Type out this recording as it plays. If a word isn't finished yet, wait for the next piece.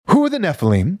Who are the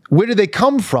Nephilim? Where do they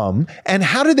come from? And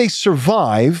how do they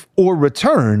survive or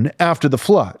return after the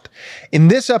flood? In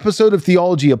this episode of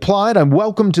Theology Applied, I'm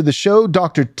welcomed to the show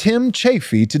Dr. Tim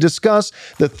Chaffey to discuss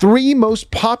the three most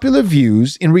popular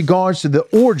views in regards to the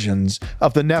origins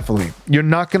of the Nephilim. You're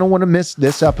not going to want to miss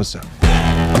this episode.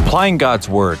 Applying God's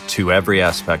Word to every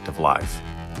aspect of life.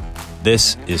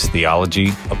 This is Theology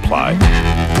Applied.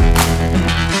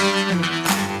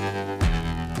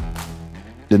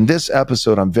 In this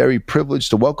episode, I'm very privileged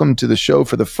to welcome to the show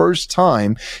for the first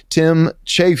time, Tim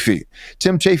Chaffey.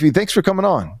 Tim Chaffey, thanks for coming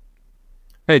on.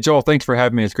 Hey, Joel, thanks for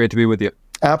having me. It's great to be with you.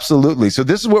 Absolutely. So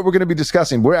this is what we're going to be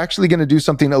discussing. We're actually going to do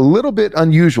something a little bit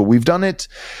unusual. We've done it,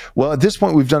 well, at this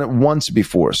point, we've done it once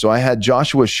before. So I had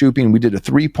Joshua Shuping. We did a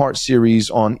 3-part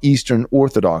series on Eastern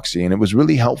Orthodoxy, and it was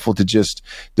really helpful to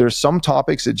there are some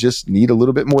topics that just need a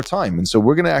little bit more time. And so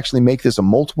we're going to actually make this a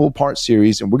multiple-part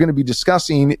series, and we're going to be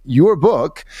discussing your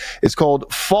book. It's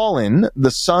called Fallen,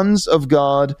 the Sons of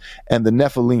God and the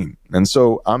Nephilim. And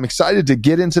so I'm excited to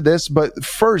get into this. But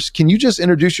first, can you just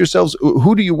introduce yourselves?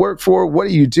 Who do you work for? What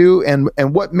do you do? And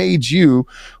what made you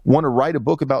want to write a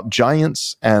book about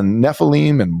giants and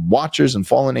Nephilim and watchers and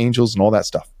fallen angels and all that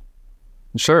stuff?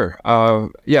 Sure.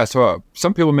 So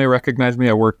some people may recognize me.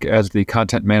 I work as the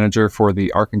content manager for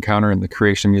the Ark Encounter in the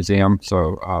Creation Museum.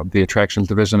 So the Attractions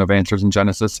Division of Answers in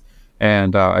Genesis.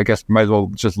 And I guess might as well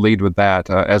just lead with that.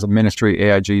 As a ministry,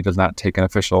 AIG does not take an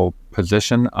official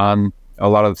position on a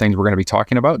lot of the things we're going to be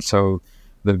talking about. So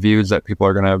the views that people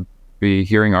are going to be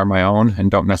hearing are my own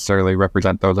and don't necessarily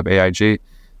represent those of AIG.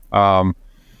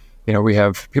 We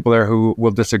have people there who will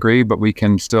disagree, but we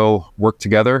can still work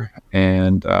together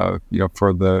and,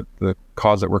 for the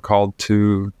cause that we're called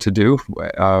to do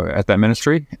at that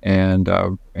ministry and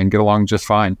get along just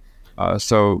fine.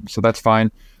 So that's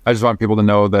fine. I just want people to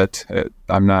know that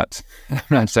I'm not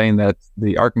saying that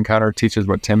the Ark Encounter teaches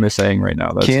what Tim is saying right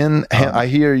now. I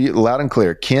hear you loud and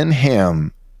clear. Ken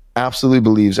Ham absolutely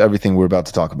believes everything we're about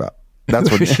to talk about. That's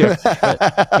what.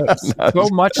 So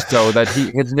much so that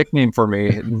his nickname for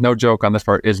me, no joke on this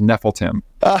part, is Nephilim.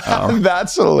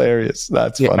 That's hilarious.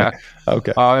 That's funny. Yeah.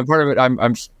 Okay. And part of it, I'm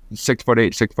 6'8",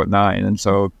 6'9", and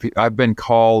so I've been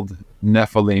called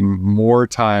Nephilim more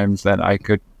times than I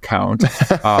could count.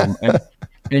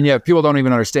 And yet people don't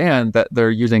even understand that they're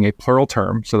using a plural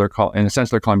term. So they're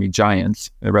calling me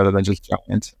giants rather than just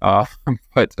giant.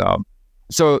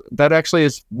 So that actually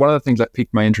is one of the things that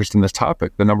piqued my interest in this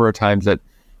topic. The number of times that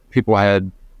people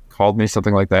had called me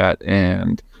something like that.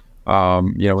 And,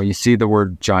 when you see the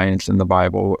word giants in the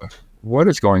Bible, what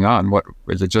is going on? What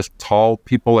is it, just tall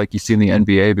people like you see in the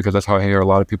NBA? Because that's how I hear a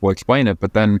lot of people explain it.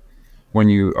 But then when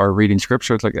you are reading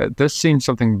scripture, it's like, this seems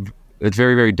something that's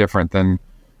very, very different than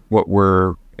what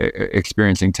we're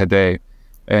experiencing today.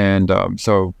 And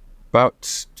so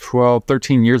about 12,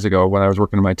 13 years ago, when I was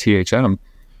working in my THM,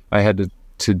 I had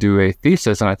to do a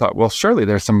thesis, and I thought, well, surely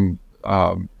there's some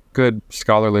good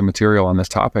scholarly material on this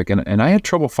topic. And I had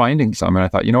trouble finding some, and I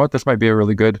thought, you know what, this might be a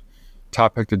really good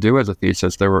topic to do as a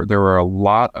thesis. There were a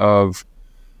lot of,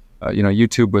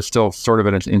 YouTube was still sort of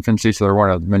in its infancy, so there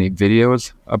weren't as many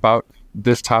videos about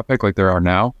this topic like there are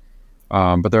now.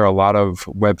 But there are a lot of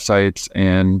websites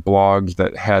and blogs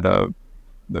that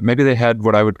maybe they had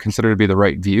what I would consider to be the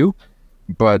right view,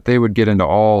 but they would get into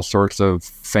all sorts of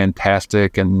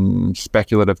fantastic and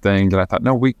speculative things. And I thought,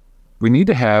 no, we need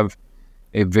to have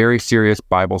a very serious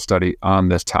Bible study on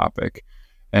this topic.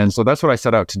 And so that's what I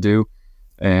set out to do.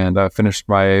 And I finished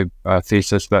my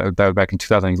thesis that was back in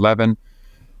 2011.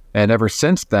 And ever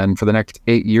since then, for the next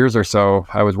 8 years or so,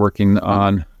 I was working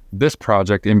on this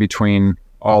project in between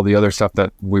all the other stuff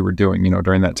that we were doing.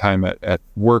 During that time at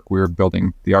work, we were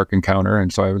building the Ark Encounter.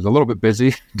 And so I was a little bit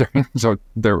busy I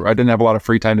didn't have a lot of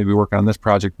free time to be working on this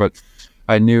project, but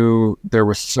I knew there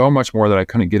was so much more that I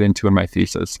couldn't get into in my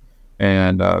thesis.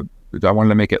 And I wanted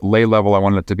to make it lay level. I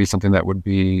wanted it to be something that would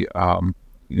be,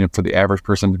 for the average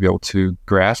person to be able to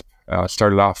grasp.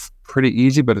 Started off pretty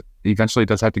easy, but eventually it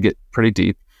does have to get pretty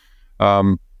deep.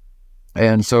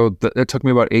 And so it took me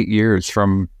about 8 years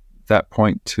from that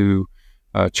point to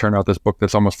churn out this book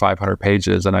that's almost 500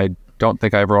 pages. And I don't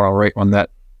think I ever want to write one that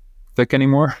thick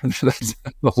anymore. That's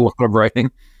a lot of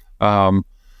writing.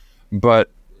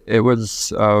 But it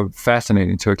was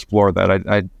fascinating to explore that.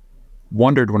 I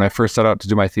wondered when I first set out to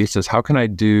do my thesis, how can I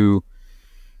do,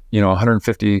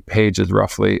 150 pages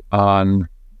roughly on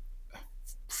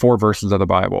 4 verses of the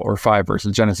Bible, or 5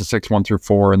 verses, Genesis 6, 1 through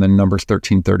 4, and then Numbers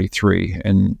 13, 33.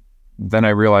 And then I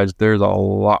realized there's a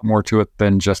lot more to it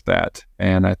than just that.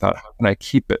 And I thought, how can I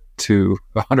keep it to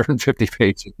 150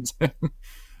 pages?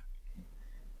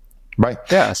 Right.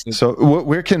 Yeah. So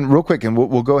where can, real quick, and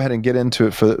we'll go ahead and get into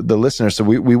it for the listeners. So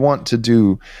we want to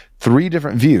do 3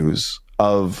 different views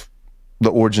of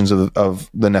the origins of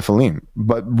the Nephilim.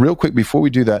 But real quick, before we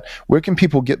do that, where can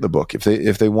people get the book if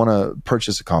they want to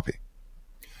purchase a copy?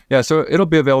 Yeah, so it'll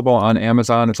be available on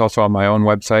Amazon. It's also on my own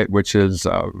website, which is,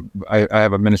 I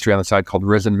have a ministry on the side called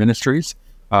Risen Ministries.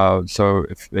 So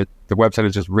the website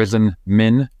is just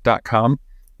risenmin.com.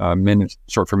 Min is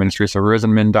short for ministry, so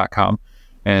risenmin.com.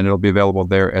 And it'll be available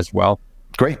there as well.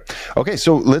 Great. Okay,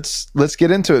 so let's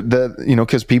get into it.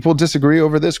 Because people disagree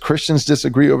over this, Christians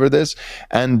disagree over this,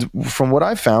 and from what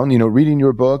I found, reading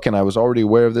your book, and I was already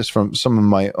aware of this from some of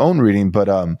my own reading, but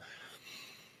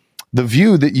the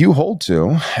view that you hold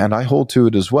to, and I hold to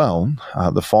it as well,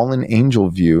 the fallen angel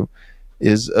view,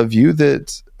 is a view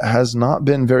that has not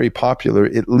been very popular,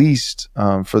 at least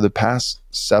for the past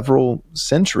several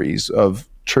centuries of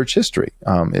church history.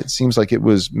 It seems like it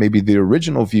was maybe the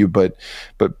original view, but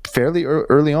fairly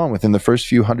early on, within the first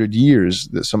few hundred years,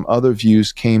 that some other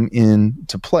views came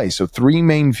into play. So 3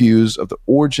 main views of the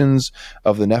origins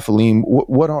of the Nephilim.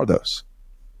 What are those?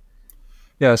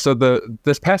 Yeah, so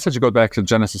this passage goes back to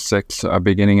Genesis 6,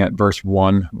 beginning at verse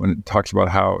 1, when it talks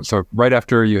about so right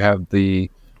after you have the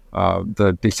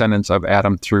descendants of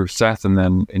Adam through Seth, and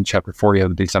then in chapter 4 you have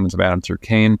the descendants of Adam through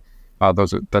Cain.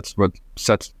 That's what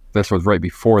sets this was right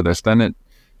before this. Then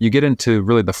you get into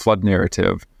really the flood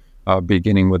narrative,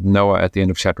 beginning with Noah at the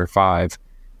end of chapter 5,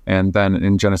 and then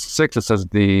in Genesis 6 it says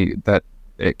that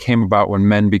it came about when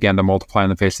men began to multiply on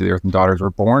the face of the earth, and daughters were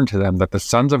born to them, that the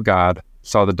sons of God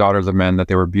saw the daughters of men, that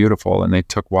they were beautiful, and they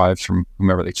took wives from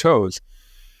whomever they chose.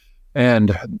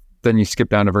 And then you skip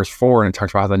down to verse 4, and it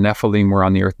talks about how the Nephilim were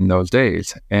on the earth in those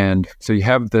days. And so you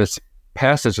have this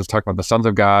passage that's talking about the sons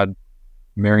of God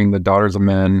marrying the daughters of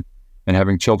men and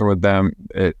having children with them.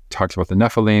 It talks about the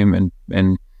Nephilim,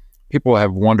 and people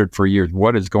have wondered for years,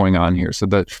 what is going on here? So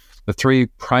the 3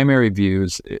 primary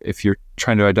views, if you're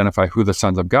trying to identify who the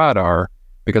sons of God are,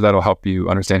 because that'll help you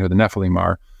understand who the Nephilim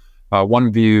are.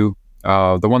 One view,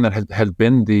 the one that has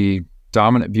been the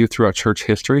dominant view throughout church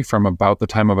history from about the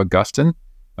time of Augustine,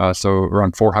 so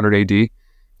around 400 AD,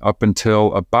 up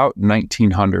until about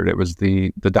 1900, it was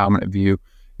the dominant view.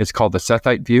 It's called the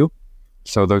Sethite view.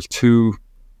 So those 2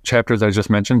 chapters I just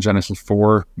mentioned, Genesis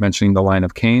 4 mentioning the line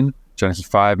of Cain, Genesis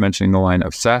 5 mentioning the line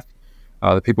of Seth.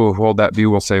 The people who hold that view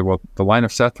will say, well, the line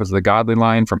of Seth was the godly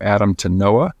line from Adam to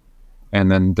Noah,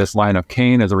 and then this line of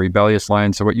Cain is a rebellious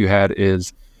line. So what you had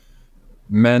is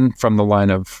men from the line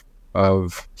of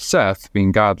Seth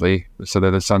being godly, so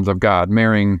they're the sons of God,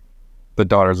 marrying the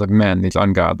daughters of men, these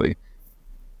ungodly.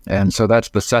 And so that's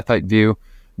the Sethite view.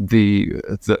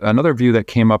 Another view that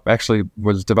came up actually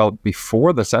was developed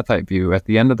before the Sethite view at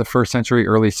the end of the 1st century,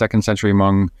 early 2nd century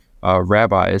among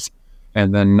rabbis,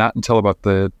 and then not until about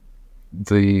the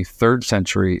 3rd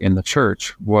century in the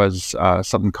church was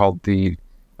something called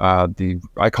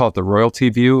I call it the royalty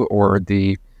view, or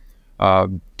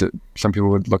some people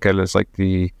would look at it as like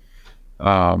the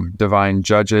divine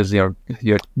judges. The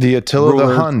Attila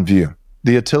the Hun view.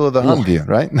 The Attila the Hun view,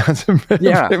 right? That's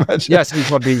pretty much yes,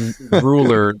 it's what the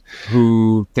rulers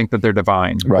who think that they're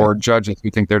divine, right, or judges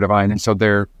who think they're divine, and so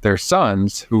their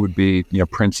sons, who would be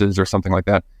princes or something like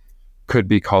that, could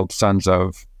be called sons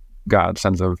of God,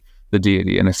 sons of the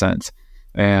deity in a sense.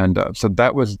 And so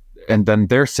that was, and then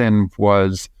their sin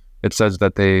was, it says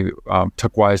that they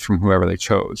took wives from whoever they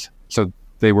chose. So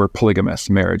they were polygamous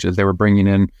marriages. They were bringing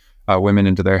in women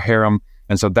into their harem,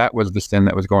 and so that was the sin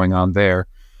that was going on there.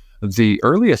 The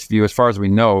earliest view, as far as we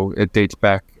know, it dates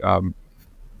back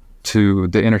to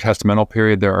the intertestamental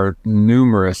period. There are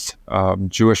numerous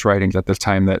Jewish writings at this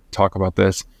time that talk about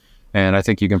this, and I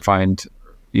think you can find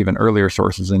even earlier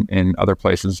sources in other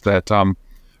places that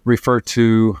refer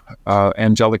to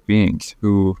angelic beings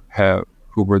who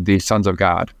were the sons of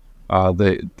God.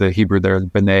 The Hebrew there,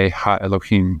 B'nai Ha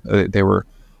Elohim. They were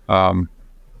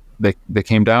they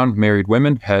came down, married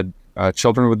women, had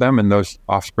children with them, and those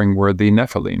offspring were the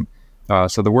Nephilim.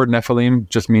 So the word Nephilim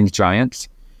just means giants.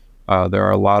 There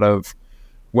are a lot of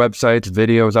websites,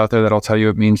 videos out there that'll tell you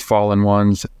it means fallen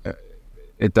ones.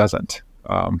 It doesn't.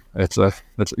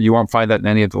 You won't find that in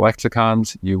any of the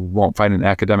lexicons. You won't find it in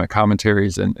academic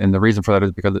commentaries, and the reason for that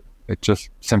is because it just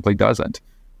simply doesn't.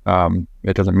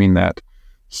 It doesn't mean that.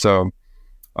 So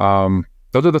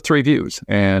those are the 3 views,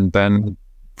 and then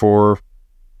for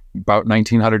about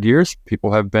 1900 years,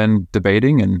 people have been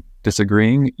debating and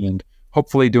disagreeing, and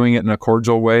hopefully doing it in a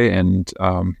cordial way and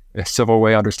a civil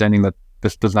way, understanding that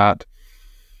this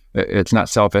it's not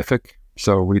salvific,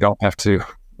 so we don't have to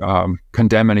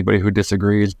condemn anybody who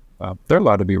disagrees. they're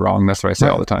allowed to be wrong. That's what I say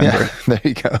all the time. Yeah.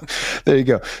 There you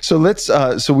go. So let's.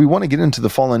 So we want to get into the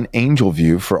fallen angel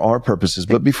view for our purposes,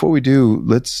 but before we do,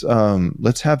 let's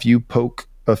have you poke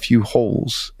a few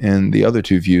holes in the other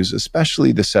two views,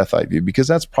 especially the Sethite view, because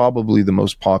that's probably the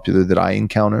most popular that I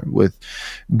encounter with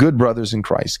good brothers in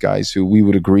Christ, guys who we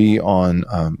would agree on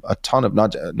a ton of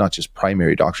not just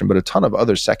primary doctrine, but a ton of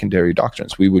other secondary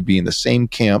doctrines. We would be in the same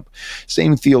camp,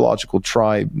 same theological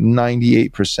tribe,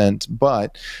 98%,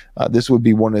 but this would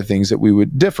be one of the things that we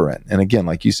would differ in. And again,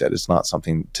 like you said, it's not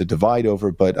something to divide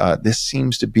over, but this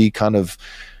seems to be kind of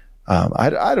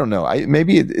I don't know.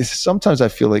 Sometimes I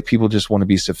feel like people just want to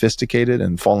be sophisticated,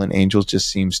 and fallen angels just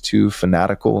seems too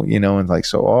fanatical, and like,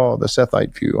 so, the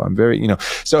Sethite view, I'm very,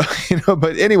 so,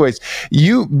 but anyways,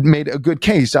 you made a good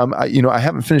case. I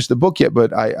haven't finished the book yet,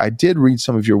 but I did read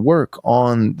some of your work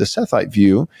on the Sethite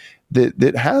view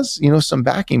that has, some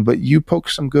backing, but you poke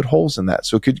some good holes in that.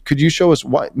 So could you show us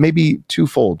why, maybe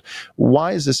twofold,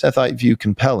 why is the Sethite view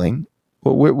compelling?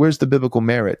 Well, where's the biblical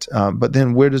merit? But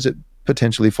then where does it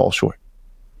potentially fall short?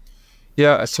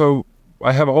 Yeah, so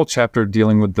I have a whole chapter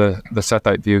dealing with the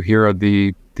Sethite view. Here are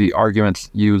the arguments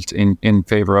used in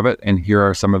favor of it, and here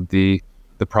are some of the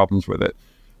problems with it.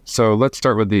 So let's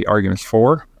start with the arguments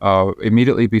for.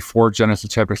 Immediately before Genesis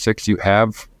chapter 6, you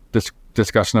have this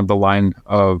discussion of the line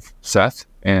of Seth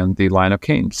and the line of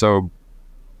Cain. So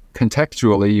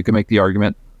contextually, you can make the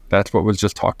argument that's what was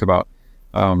just talked about.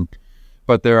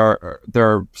 But there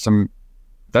are some.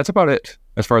 That's about it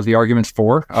as far as the arguments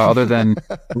for. Other than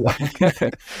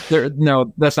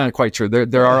no, that's not quite true.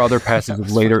 There are other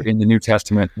passages later in the New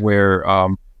Testament where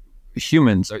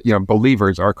humans,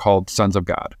 believers, are called sons of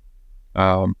God.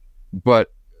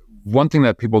 But one thing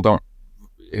that people don't,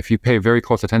 if you pay very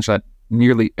close attention, that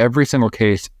nearly every single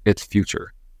case, it's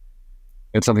future.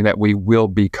 It's something that we will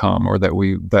become, or that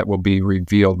will be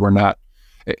revealed. We're not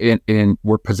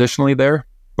we're positionally there,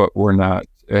 but we're not.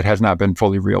 It has not been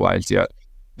fully realized yet.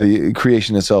 The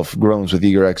creation itself groans with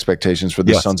eager expectations for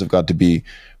the sons of God to be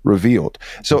revealed.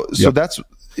 So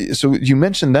you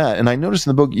mentioned that, and I noticed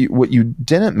in the book what you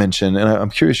didn't mention, and I'm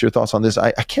curious your thoughts on this.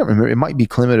 I can't remember. It might be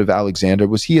Clement of Alexander.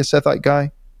 Was he a Sethite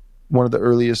guy? One of the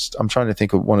earliest. I'm trying to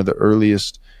think of one of the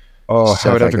earliest. Oh,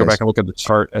 I would have to go back and look at the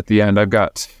chart at the end. I've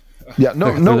got. Yeah,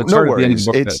 no worries.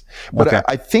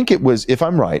 I think it was, if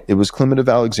I'm right, it was Clement of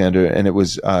Alexander, and it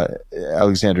was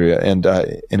Alexandria, and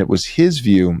it was his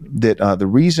view that the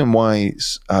reason why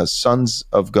sons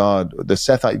of God, the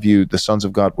Sethite view, the sons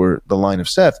of God were the line of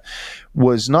Seth,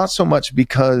 was not so much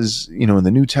because in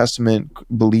the New Testament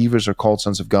believers are called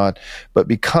sons of God, but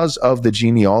because of the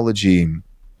genealogy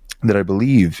that I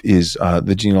believe is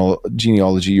the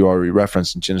genealogy you already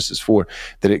referenced in Genesis 4,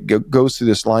 that it goes through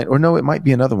this line, or no, it might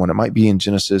be another one. It might be in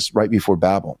Genesis right before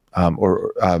Babel,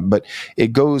 but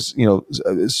it goes,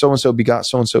 so-and-so begot,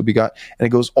 so-and-so begot, and it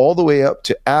goes all the way up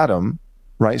to Adam,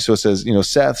 right? So it says,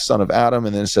 Seth, son of Adam,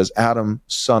 and then it says Adam,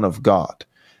 son of God.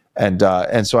 And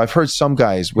so I've heard some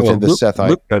guys within the Sethite.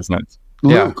 Luke, that's nice.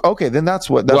 Luke. Yeah. Okay, then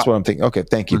that's what I'm thinking. Okay,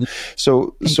 thank you.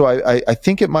 Mm-hmm. So I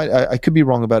think it might. I could be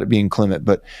wrong about it being Clement,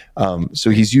 but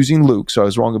so he's using Luke. So I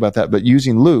was wrong about that. But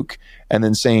using Luke and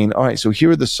then saying, all right, so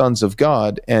here are the sons of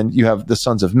God, and you have the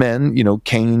sons of men.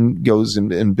 Cain goes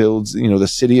and builds the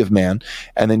city of man,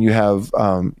 and then you have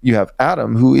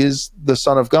Adam, who is the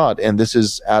son of God, and this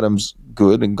is Adam's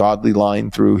good and godly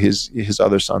line through his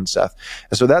other son Seth.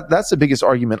 And so that's the biggest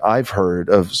argument I've heard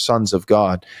of sons of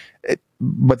God.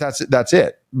 But that's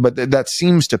it. But that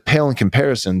seems to pale in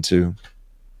comparison to.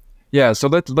 Yeah, so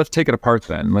let's take it apart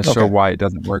then. Let's show why it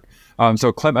doesn't work.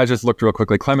 So Clement, I just looked real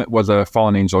quickly. Clement was a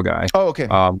fallen angel guy. Oh, okay.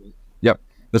 Yep.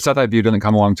 The Sethite view didn't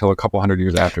come along until a couple hundred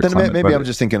years after. Then Clement, maybe I'm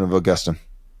just thinking of Augustine.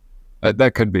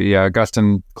 That could be. Yeah,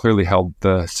 Augustine clearly held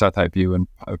the Sethite view, and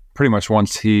pretty much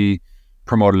once he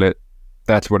promoted it,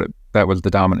 that was the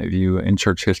dominant view in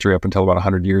church history up until about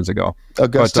 100 years ago.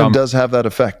 Augustine does have that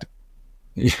effect.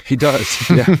 He does,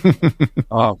 yeah.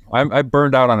 I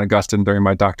burned out on Augustine during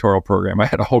my doctoral program. I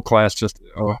had a whole class just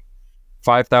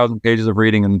 5,000 pages of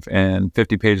reading and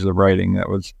 50 pages of writing.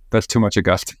 That's too much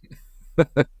Augustine,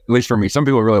 at least for me. Some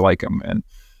people really like him,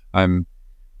 and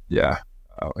he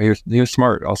was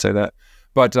smart. I'll say that.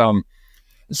 But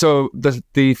so the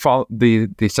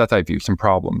Sethite view, some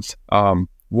problems.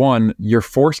 One, you're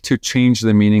forced to change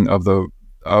the meaning of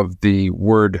the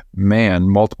word man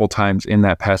multiple times in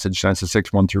that passage, Genesis 6,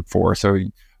 1-4. So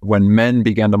when men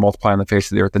began to multiply on the face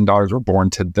of the earth, and daughters were born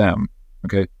to them.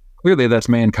 Okay, clearly that's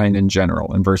mankind in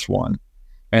general in verse 1.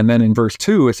 And then in verse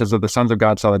 2, it says that the sons of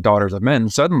God saw the daughters of men.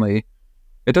 Suddenly,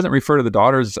 it doesn't refer to the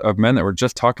daughters of men that were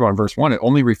just talked about in verse 1. It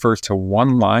only refers to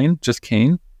one line, just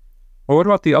Cain. Well, what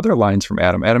about the other lines from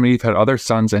Adam? Adam and Eve had other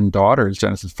sons and daughters,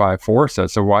 Genesis 5:4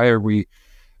 says. So why are we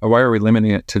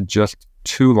limiting it to just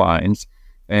 2 lines?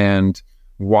 And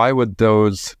why would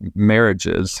those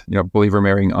marriages, believer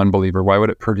marrying unbeliever, why would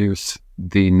it produce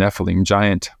the Nephilim,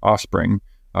 giant offspring,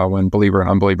 when believer and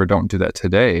unbeliever don't do that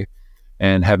today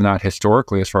and have not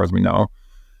historically, as far as we know?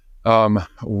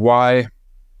 Why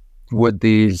would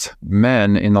these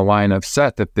men in the line of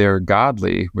Seth, if they're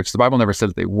godly, which the Bible never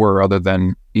says they were, other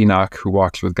than Enoch, who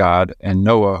walks with God, and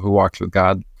Noah, who walks with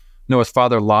God. Noah's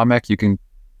father, Lamech, you can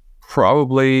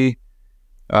probably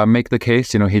make the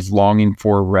case, he's longing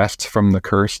for rest from the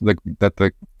curse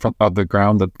of the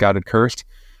ground that God had cursed.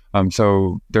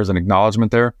 So there's an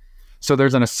acknowledgement there. So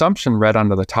there's an assumption read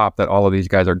onto the top that all of these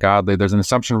guys are godly. There's an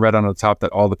assumption read onto the top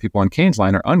that all the people in Cain's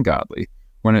line are ungodly,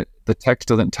 when the text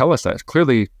doesn't tell us that.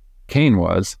 Clearly, Cain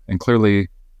was, and clearly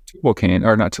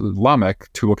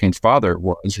Lamech, Tubal Cain's father,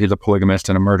 was. He's a polygamist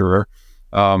and a murderer.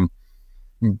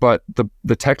 But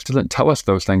the text doesn't tell us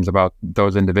those things about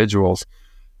those individuals.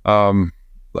 Another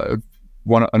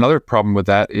problem with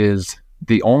that is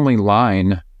the only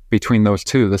line between those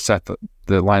two,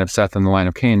 the line of Seth and the line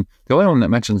of Cain, the only one that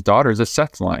mentions daughters is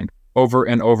Seth's line over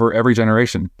and over every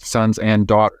generation, sons and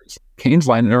daughters. Cain's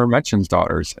line never mentions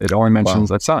daughters. It only mentions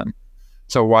a son.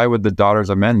 So why would the daughters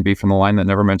of men be from the line that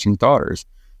never mentions daughters?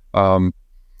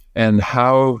 And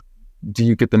how do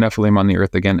you get the Nephilim on the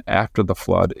earth again after the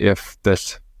flood if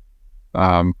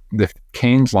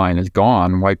Cain's line is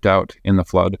gone, wiped out in the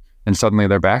flood, and suddenly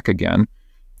they're back again?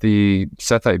 The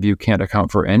Sethite view can't account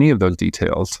for any of those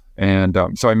details. And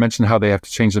so I mentioned how they have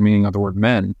to change the meaning of the word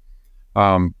men.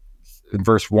 In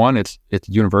verse 1, it's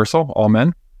universal, all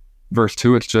men. Verse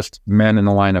 2, it's just men in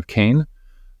the line of Cain.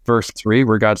 Verse 3,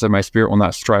 where God said, my spirit will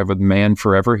not strive with man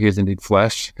forever. He is indeed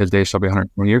flesh. His days shall be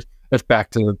 120 years. It's back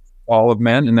to all of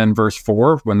men. And then verse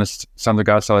 4, when the sons of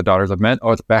God saw the daughters of men,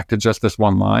 it's back to just this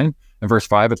one line. And verse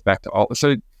 5, it's back to all.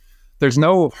 So there's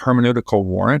no hermeneutical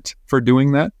warrant for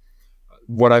doing that.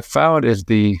 What I found is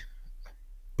the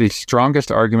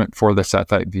strongest argument for the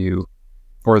Sethite view,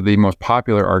 or the most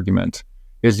popular argument,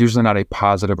 is usually not a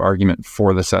positive argument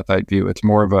for the Sethite view. It's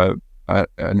more of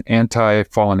an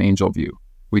anti-fallen angel view.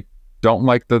 We don't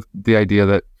like the idea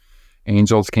that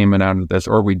angels came in out of this,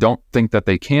 or we don't think that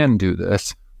they can do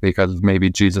this because maybe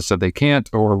Jesus said they can't,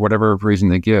 or whatever reason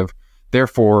they give.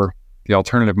 Therefore, the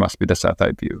alternative must be the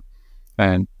Sethite view.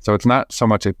 And so it's not so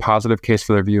much a positive case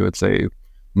for their view, it's a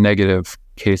negative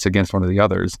case against one of the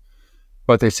others.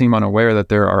 But they seem unaware that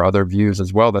there are other views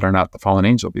as well that are not the fallen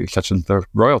angel view, such as the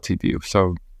royalty view.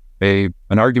 So an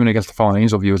argument against the fallen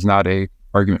angel view is not a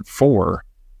argument for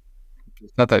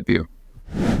that view.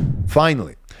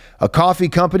 Finally, a coffee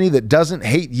company that doesn't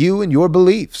hate you and your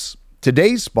beliefs.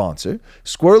 Today's sponsor,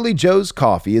 Squirrely Joe's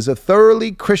Coffee, is a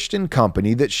thoroughly Christian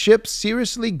company that ships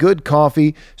seriously good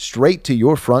coffee straight to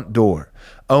your front door.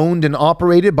 Owned and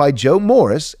operated by Joe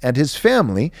Morris and his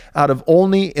family out of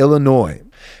Olney, Illinois.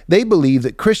 They believe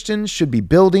that Christians should be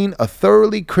building a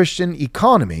thoroughly Christian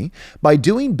economy by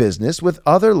doing business with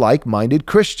other like-minded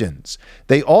Christians.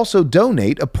 They also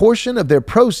donate a portion of their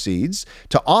proceeds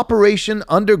to Operation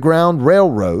Underground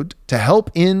Railroad to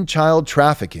help end child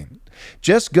trafficking.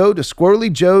 Just go to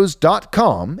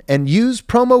squirrelyjoes.com and use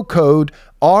promo code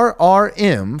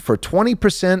RRM for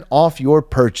 20% off your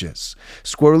purchase.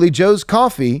 Squirrely Joe's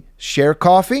Coffee, share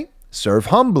coffee, serve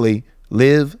humbly,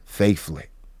 live faithfully.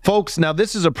 Folks, now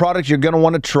this is a product you're going to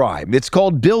want to try. It's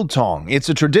called biltong. It's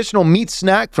a traditional meat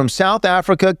snack from South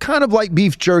Africa, kind of like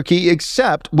beef jerky,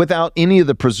 except without any of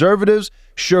the preservatives,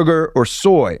 sugar, or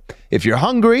soy. If you're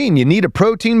hungry and you need a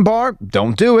protein bar,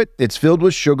 don't do it. It's filled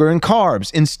with sugar and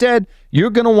carbs. Instead,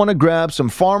 you're going to want to grab some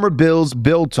Farmer Bill's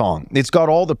biltong. It's got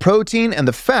all the protein and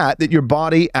the fat that your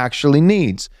body actually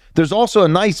needs. There's also a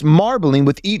nice marbling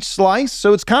with each slice,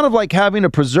 so it's kind of like having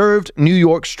a preserved New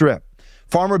York strip.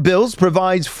 Farmer Bill's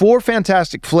provides 4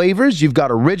 fantastic flavors. You've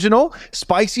got original,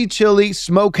 spicy chili,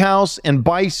 smokehouse, and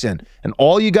bison. And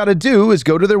all you got to do is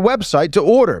go to their website to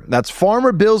order. That's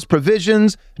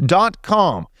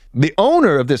farmerbillsprovisions.com. The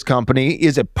owner of this company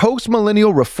is a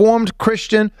post-millennial Reformed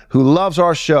Christian who loves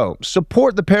our show.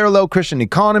 Support the parallel Christian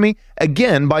economy,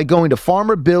 again, by going to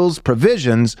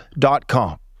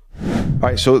farmerbillsprovisions.com. All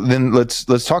right, so then let's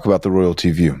talk about the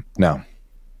royalty view now.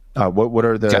 What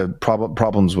are the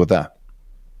problems with that?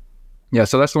 Yeah,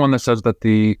 so that's the one that says that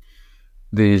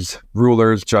these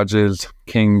rulers, judges,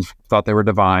 kings thought they were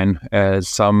divine, as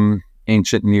some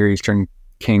ancient Near Eastern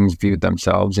kings viewed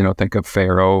themselves. Think of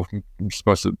Pharaoh,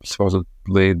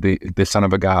 supposedly the son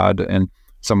of a god, and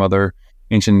some other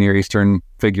ancient Near Eastern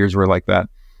figures were like that.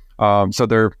 So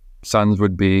their sons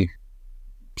would be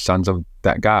sons of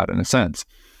that god in a sense.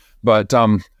 But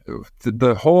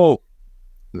the whole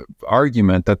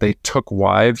argument that they took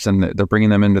wives and they're bringing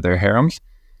them into their harems,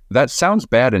 that sounds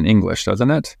bad in English,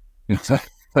 doesn't it?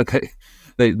 That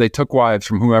they took wives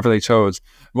from whoever they chose.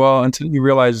 Well, until you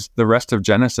realize the rest of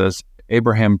Genesis,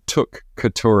 Abraham took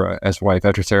Keturah as wife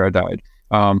after Sarah died.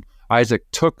 Isaac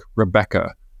took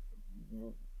Rebekah.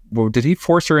 Well, did he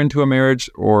force her into a marriage,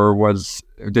 or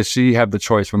did she have the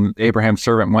choice when Abraham's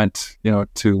servant went,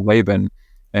 to Laban,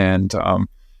 and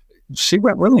she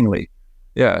went willingly?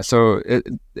 Yeah. So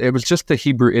it was just the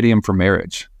Hebrew idiom for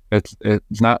marriage.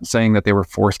 It's not saying that they were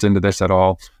forced into this at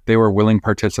all. They were willing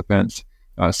participants.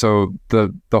 So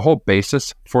the whole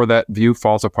basis for that view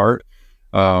falls apart.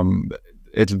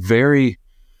 It's very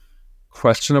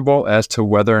questionable as to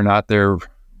whether or not there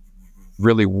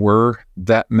really were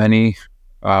that many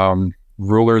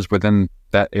rulers within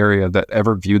that area that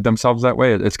ever viewed themselves that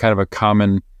way. It's kind of a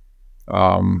common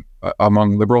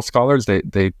among liberal scholars.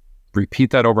 They repeat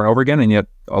that over and over again, and yet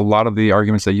a lot of the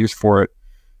arguments they use for it,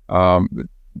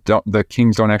 the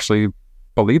kings don't actually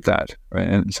believe that, right?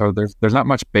 And so there's not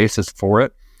much basis for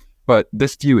it. But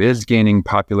this view is gaining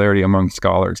popularity among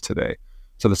scholars today.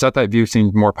 So the Sethite view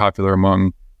seems more popular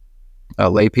among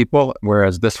lay people,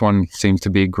 whereas this one seems to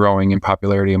be growing in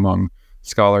popularity among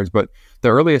scholars. But the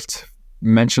earliest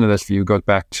mention of this view goes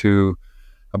back to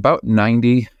about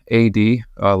 90 AD,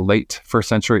 late first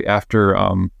century, after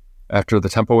the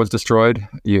temple was destroyed.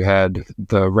 You had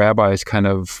the rabbis kind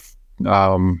of,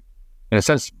 in a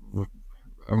sense,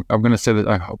 I'm going to say that,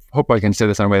 I hope I can say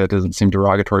this in a way that doesn't seem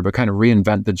derogatory, but kind of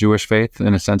reinvent the Jewish faith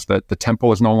in a sense that the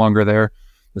temple is no longer there,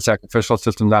 the sacrificial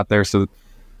system's not there. So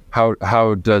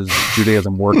how does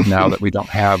Judaism work now that we don't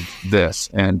have this?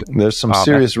 And there's some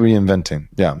serious reinventing.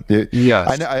 Yeah.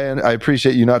 Yes. I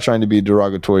appreciate you not trying to be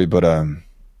derogatory, but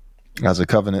as a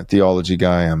covenant theology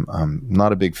guy, I'm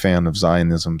not a big fan of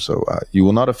Zionism. So you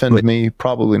will not offend me,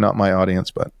 probably not my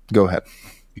audience, but go ahead.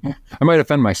 I might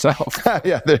offend myself.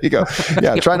 Yeah, there you go.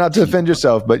 Yeah, try not to offend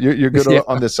yourself, but you're good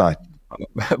on this side.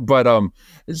 But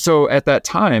so at that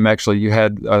time, actually, you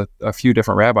had a few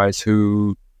different rabbis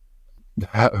who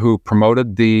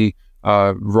promoted the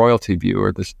royalty view,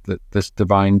 or this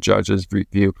divine judge's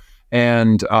view,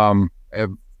 and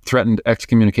threatened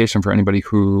excommunication for anybody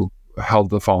who held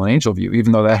the fallen angel view,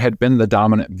 even though that had been the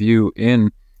dominant view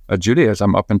in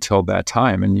Judaism up until that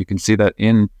time. And you can see that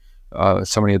in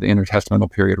so many of the intertestamental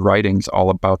period writings all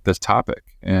about this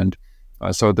topic. And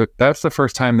so that's the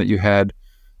first time that you had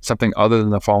something other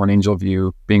than the fallen angel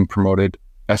view being promoted,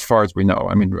 as far as we know.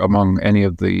 I mean, among any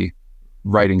of the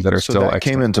writings that are still extant.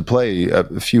 Came into play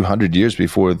a few hundred years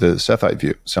before the Sethite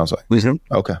view, sounds like. Mm-hmm.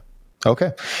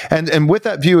 Okay. And with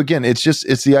that view, again, it's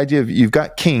the idea of you've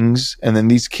got kings, and then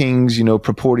these kings,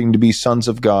 purporting to be sons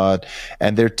of God,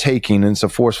 and they're taking, and it's a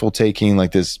forceful taking,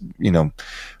 like this,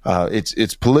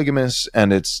 it's polygamous,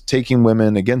 and it's taking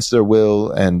women against their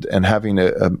will, and having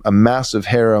a massive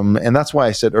harem. And that's why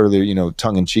I said earlier,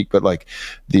 tongue in cheek, but like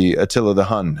the Attila the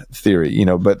Hun theory,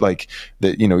 but like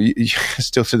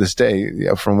still to this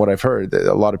day, from what I've heard,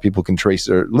 a lot of people can trace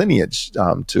their lineage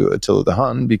to Attila the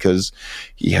Hun, because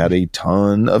he had a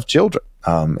ton of children,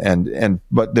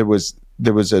 but there was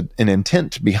an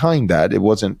intent behind that. It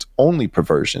wasn't only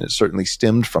perversion; it certainly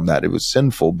stemmed from that. It was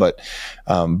sinful, but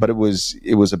it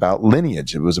was about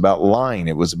lineage. It was about line.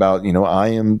 It was about I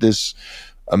am this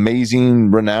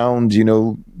amazing, renowned,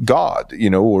 God,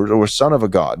 or son of a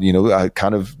God,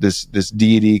 kind of this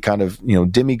deity, kind of,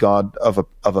 demigod of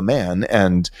a man.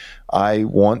 And I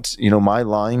want, my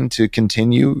line to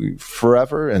continue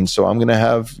forever. And so I'm going to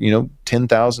have,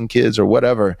 10,000 kids or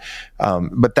whatever.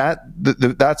 But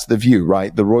that's the view,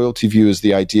 right? The royalty view is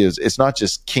the idea is it's not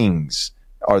just kings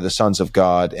are the sons of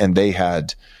God and they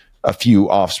had a few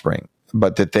offspring,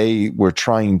 but that they were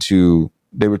trying to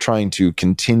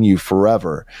continue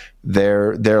forever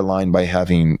their line by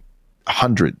having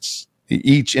hundreds,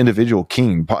 each individual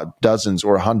king, dozens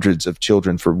or hundreds of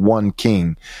children for one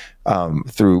king,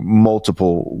 through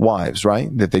multiple wives,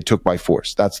 right? That they took by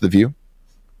force. That's the view?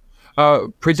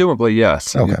 Presumably,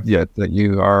 yes. Okay. Yeah, that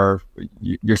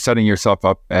you're setting yourself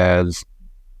up as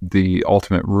the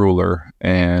ultimate ruler,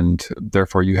 and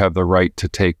therefore you have the right to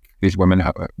take these women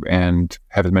and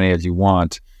have as many as you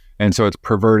want. And so it's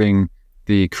perverting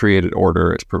the created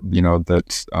order. It's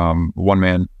that's one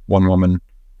man, one woman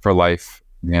for life,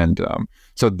 and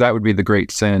so that would be the great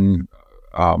sin.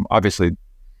 Obviously,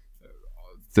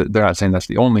 they're not saying that's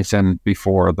the only sin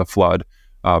before the flood,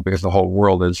 because the whole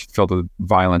world is filled with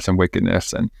violence and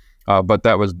wickedness, and but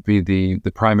that would be the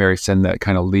primary sin that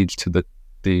kind of leads to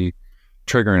the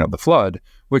triggering of the flood,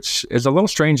 which is a little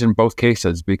strange in both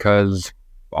cases because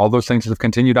all those things have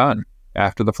continued on.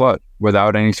 after the flood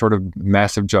without any sort of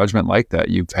massive judgment like that.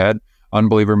 You've had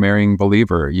unbeliever marrying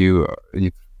believer,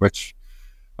 which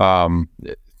doesn't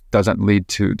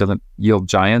yield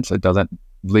giants. It doesn't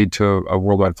lead to a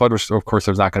worldwide flood, which of course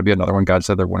there's not going to be another one. God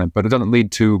said there wouldn't, but it doesn't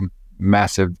lead to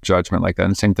massive judgment like that.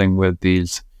 And same thing with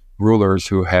these rulers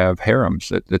who have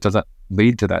harems. It doesn't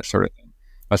lead to that sort of thing.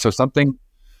 So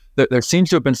there seems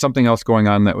to have been something else going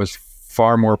on that was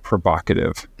far more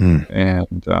provocative.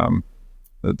 And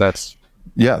that's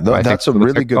a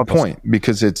really good point,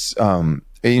 because it's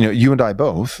you and I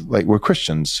both, like, we're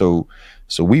Christians, so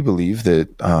we believe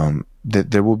that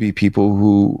that there will be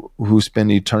people who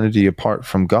spend eternity apart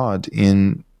from God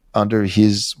under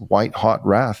his white hot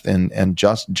wrath and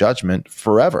just judgment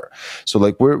forever. So,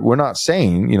 like, we're not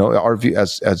saying, our view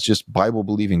as just Bible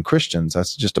believing Christians,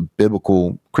 that's just a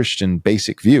biblical Christian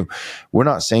basic view. We're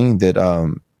not saying that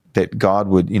that God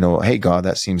would, hey, God,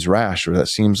 that seems rash, or that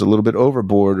seems a little bit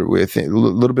overboard, or with a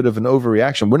little bit of an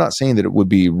overreaction. We're not saying that it would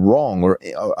be wrong or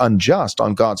unjust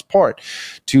on God's part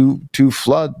to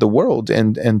flood the world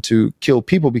and to kill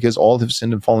people, because all have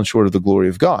sinned and fallen short of the glory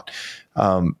of God.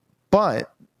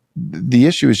 But the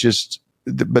issue is just,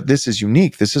 but this is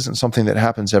unique. This isn't something that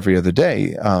happens every other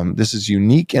day. This is a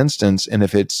unique instance. And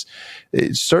if it's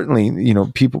certainly,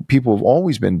 people have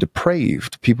always been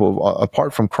depraved. People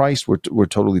apart from Christ were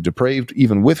totally depraved.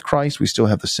 Even with Christ, we still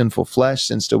have the sinful flesh.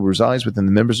 Sin still resides within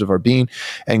the members of our being.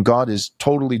 And God is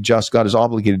totally just. God is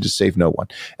obligated to save no one.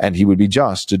 And he would be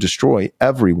just to destroy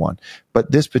everyone.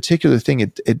 But this particular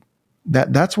thing,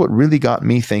 that's what really got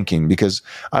me thinking, because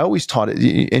I always taught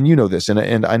it, and this,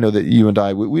 and I know that you and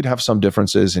I, we'd have some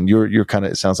differences, and you're kind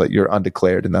of, it sounds like you're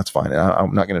undeclared, and that's fine.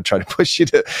 I'm not going to try to push you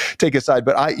to take a side,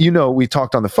 but we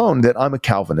talked on the phone that I'm a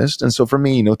Calvinist, and so for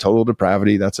me, total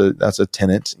depravity, that's a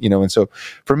tenet, and so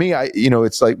for me,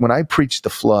 it's like when I preached the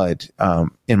flood,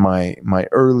 in my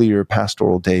earlier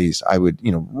pastoral days, I would,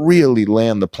 really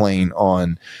land the plane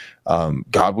on,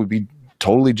 God would be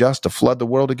totally just to flood the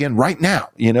world again right now,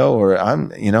 or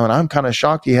and I'm kind of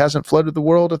shocked he hasn't flooded the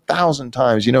world 1,000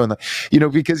 times,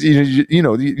 because,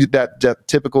 that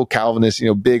typical Calvinist,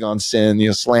 big on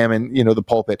sin, slamming, the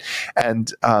pulpit.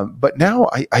 And, but now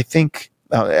I think,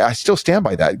 I still stand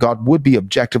by that. God would be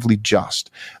objectively just.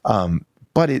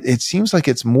 But it seems like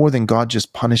it's more than God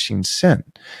just punishing sin,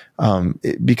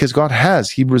 because God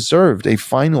he reserved a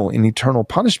final and eternal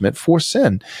punishment for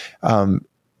sin.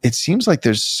 It seems like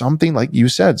there's something, like you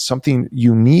said, something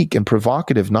unique and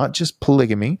provocative, not just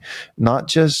polygamy, not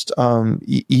just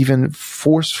even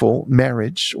forceful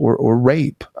marriage or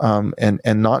rape,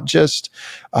 and not just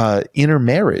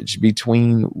intermarriage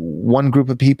between one group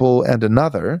of people and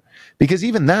another. Because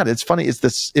even that, it's funny, it's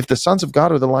this: if the sons of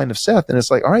God are the line of Seth, and it's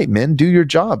like, all right, men, do your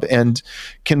job and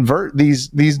convert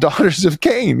these daughters of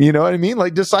Cain. You know what I mean?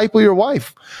 Like, disciple your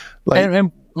wife.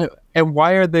 Like, and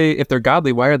why are they, if they're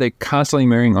godly, why are they constantly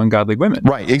marrying ungodly women?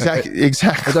 Right, exactly.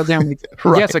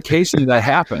 Right. Yes, occasionally that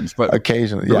happens, but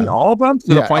occasionally, really all of them,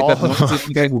 to the point that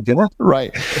the guy who didn't.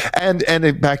 Right, and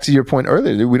back to your point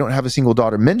earlier, we don't have a single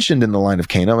daughter mentioned in the line of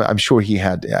Cain. I'm sure he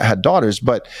had daughters,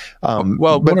 but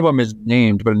one of them is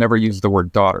named, but it never uses the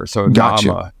word daughter. So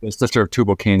Naamah, the sister of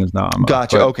Tubal Cain, is Naamah.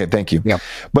 Gotcha. Okay, thank you. Yeah,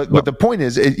 but the point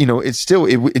is, it's still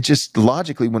it just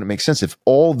logically wouldn't make sense if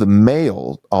all the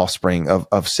male offspring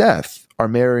of Seth are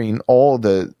marrying all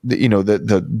the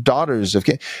daughters of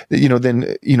Cain.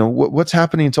 Then what's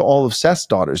happening to all of Seth's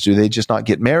daughters? Do they just not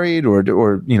get married, or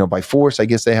by force? I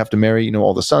guess they have to marry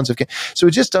all the sons of Cain. So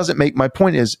it just doesn't make. My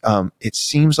point is, it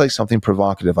seems like something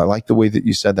provocative. I like the way that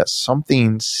you said that.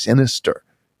 Something sinister,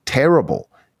 terrible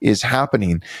is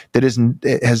happening that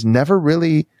has never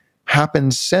really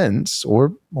happened since,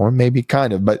 or maybe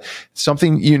kind of, but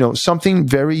something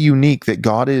very unique, that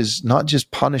God is not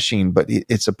just punishing, but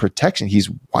it's a protection. He's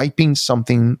wiping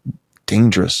something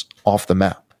dangerous off the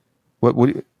map.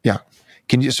 Yeah.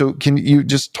 Can you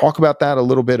just talk about that a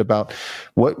little bit, about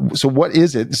what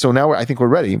is it? So now I think we're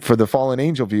ready for the fallen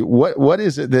angel view. What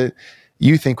is it that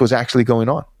you think was actually going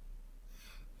on?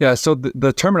 Yeah, so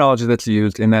the terminology that's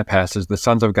used in that passage, the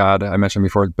sons of God, I mentioned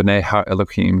before, B'nai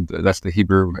Ha-Elohim, that's the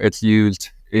Hebrew. It's used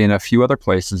in a few other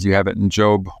places. You have it in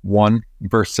Job 1,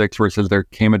 verse 6, where it says, there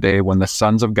came a day when the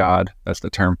sons of God, that's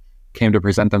the term, came to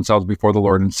present themselves before the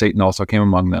Lord, and Satan also came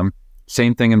among them.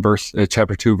 Same thing in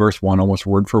chapter 2, verse 1, almost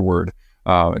word for word.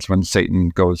 It's when Satan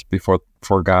goes before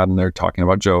God, and they're talking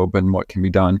about Job and what can be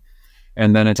done.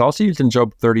 And then it's also used in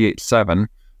Job 38:7,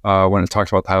 when it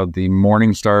talks about how the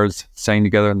morning stars sang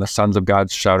together and the sons of God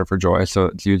shouted for joy. So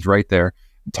it's used right there.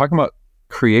 Talking about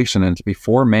creation, and it's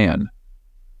before man.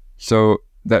 So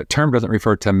that term doesn't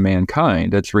refer to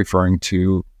mankind. It's referring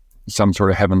to some sort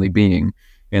of heavenly being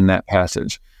in that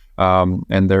passage.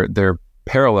 and they're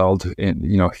paralleled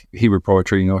in, Hebrew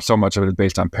poetry. So much of it is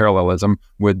based on parallelism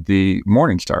with the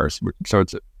morning stars. So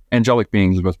it's angelic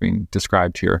beings is what's being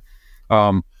described here.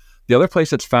 The other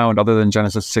place it's found, other than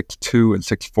Genesis 6:2 and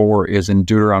 6:4, is in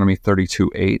Deuteronomy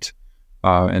 32:8,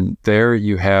 and there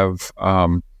you have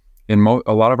in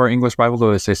a lot of our English Bibles,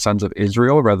 they say sons of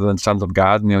Israel rather than sons of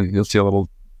God. And you'll see a little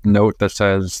note that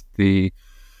says the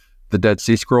Dead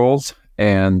Sea Scrolls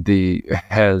and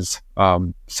has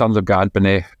sons of God,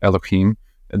 B'nai Elohim.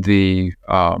 The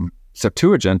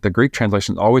Septuagint, the Greek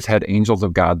translation, always had angels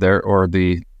of God there,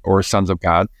 or sons of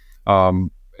God.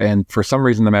 And for some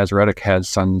reason, the Masoretic has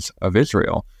sons of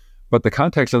Israel. But the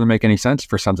context doesn't make any sense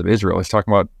for sons of Israel. He's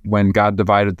talking about when God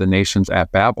divided the nations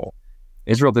at Babel.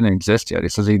 Israel didn't exist yet. He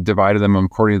says he divided them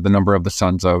according to the number of the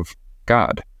sons of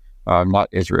God, not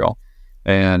Israel.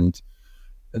 And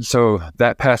so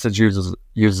that passage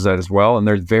uses that as well. And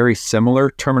there's very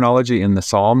similar terminology in the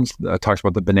Psalms. It talks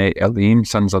about the B'nai Elim,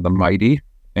 sons of the mighty,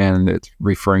 and it's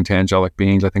referring to angelic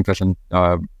beings. I think that's in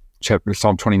chapter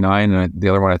Psalm 29, and the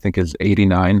other one I think is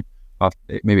 89,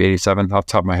 maybe 87 off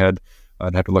the top of my head.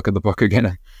 I'd have to look at the book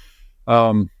again.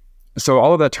 So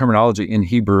all of that terminology in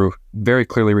Hebrew very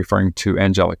clearly referring to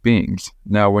angelic beings.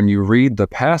 Now, when you read the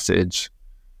passage,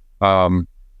 if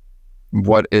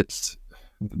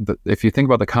you think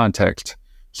about the context,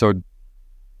 so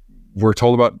we're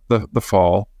told about the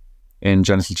fall in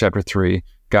Genesis chapter 3.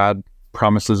 God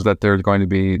promises that there's going to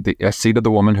be a seed of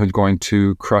the woman who's going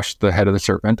to crush the head of the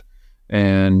serpent.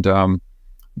 And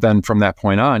then from that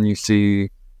point on, you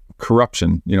see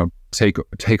corruption,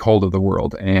 take hold of the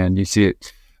world. And you see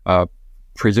it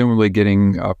presumably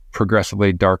getting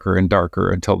progressively darker and darker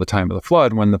until the time of the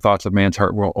flood, when the thoughts of man's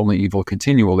heart were only evil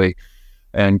continually,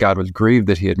 and God was grieved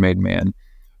that he had made man.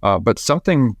 But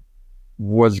something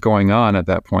was going on at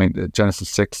that point. Genesis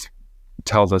 6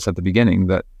 tells us at the beginning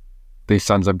that the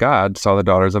sons of God saw the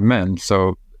daughters of men.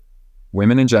 So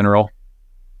women in general,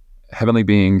 heavenly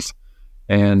beings,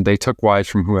 and they took wives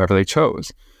from whoever they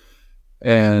chose.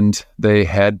 And they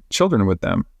had children with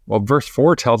them. Well, verse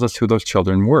 4 tells us who those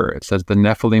children were. It says the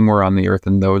Nephilim were on the earth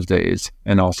in those days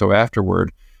and also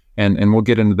afterward. And we'll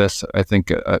get into this, I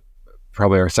think,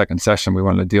 probably our second session. We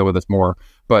wanted to deal with this more.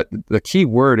 But the key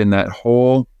word in that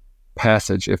whole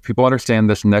passage, if people understand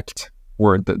this next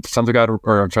word, the sons of God, the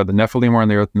Nephilim were on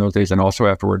the earth in those days and also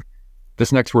afterward,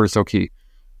 this next word is so key.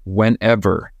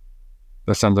 Whenever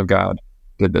the sons of God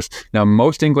did this. Now,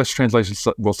 most English translations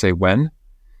will say when.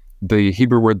 The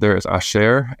Hebrew word there is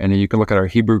asher, and you can look at our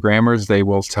Hebrew grammars. They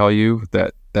will tell you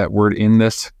that that word in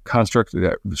this construct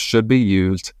that should be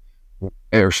used,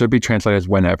 or should be translated as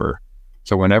whenever.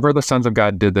 So whenever the sons of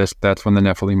God did this, that's when the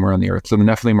Nephilim were on the earth. So the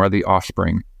Nephilim are the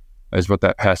offspring, is what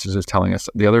that passage is telling us.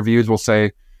 The other views will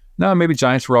say, no, maybe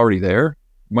giants were already there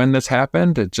when this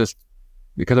happened. Because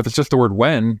if it's just the word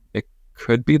when, it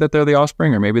could be that they're the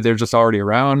offspring, or maybe they're just already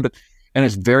around. And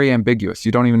it's very ambiguous.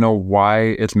 You don't even know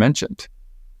why it's mentioned.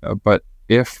 But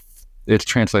if it's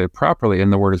translated properly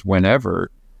and the word is whenever,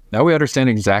 now we understand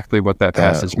exactly what that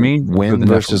passage means. When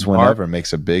versus whenever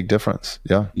makes a big difference.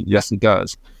 Yeah. Yes, it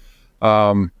does.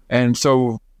 And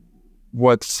so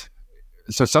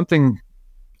something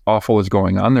awful is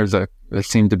going on. There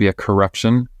seemed to be a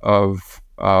corruption of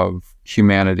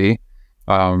humanity.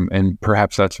 And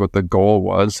perhaps that's what the goal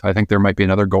was. I think there might be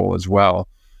another goal as well.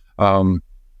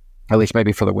 At least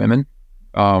maybe for the women.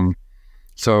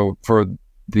 So for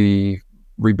the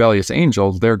rebellious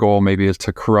angels, their goal maybe is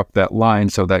to corrupt that line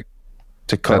so that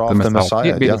to cut off the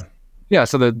Messiah.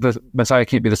 So the Messiah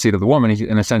can't be the seed of the woman.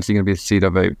 In a sense, he's going to be the seed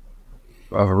of a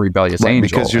rebellious angel.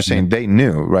 Because you're saying they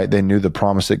knew, right? They knew the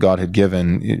promise that God had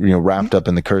given, wrapped up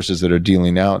in the curses that are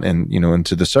dealing out and,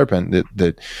 into the serpent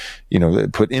that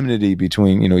put enmity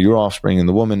between, your offspring and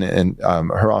the woman and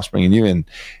her offspring and you.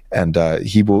 And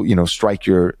he will, strike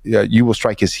you will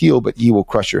strike his heel, but he will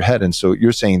crush your head. And so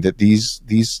you're saying that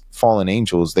these fallen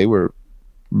angels, they were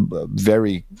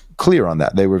very clear on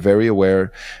that. They were very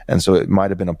aware. And so it might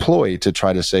have been a ploy to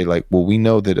try to say we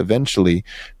know that eventually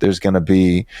there's going to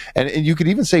be, and you could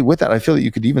even say with that, I feel that you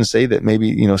could even say that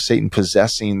maybe, Satan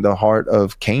possessing the heart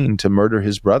of Cain to murder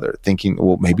his brother, thinking,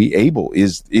 maybe Abel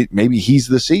maybe he's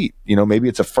the seed, maybe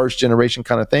it's a first generation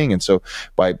kind of thing. And so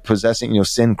by possessing,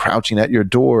 sin crouching at your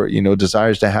door,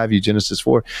 desires to have you, Genesis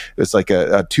 4, it's like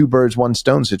a two birds, one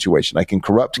stone situation. I can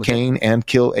corrupt Cain and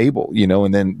kill Abel,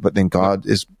 but then God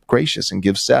is gracious and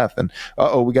gives Seth, and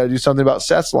we got to do something about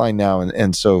Seth's line now,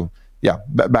 and so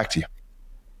back to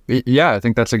you. Yeah, I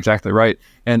think that's exactly right.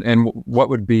 And what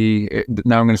would be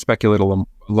now? I'm going to speculate a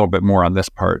little bit more on this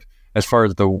part as far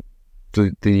as the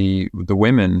the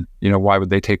women, why would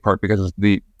they take part? Because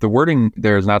the wording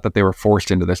there is not that they were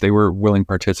forced into this; they were willing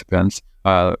participants.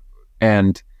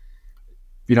 And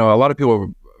a lot of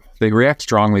people, they react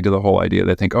strongly to the whole idea.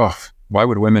 They think, oh, why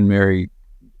would women marry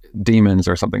demons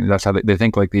or something? That's how they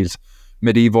think, like these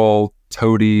medieval,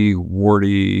 toady,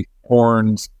 warty,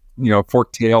 horns,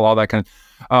 forked tail, all that kind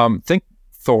of. Think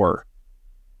Thor.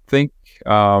 Think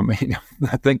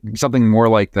think something more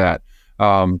like that.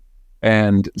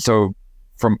 And so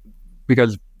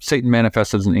because Satan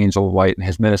manifests as an angel of light, and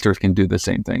his ministers can do the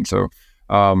same thing. So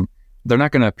they're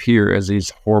not going to appear as these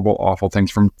horrible, awful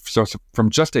things. From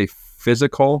just a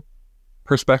physical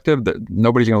perspective, that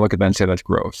nobody's going to look at that and say that's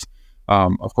gross.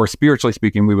 Of course, spiritually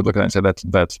speaking, we would look at that and say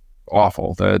that's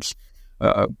awful. That's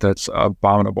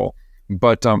abominable.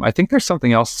 But I think there's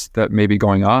something else that may be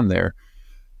going on there.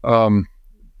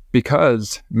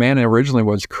 Because man originally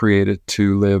was created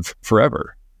to live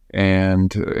forever.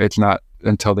 And it's not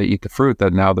until they eat the fruit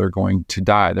that now they're going to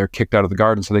die. They're kicked out of the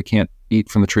garden, so they can't eat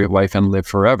from the tree of life and live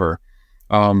forever.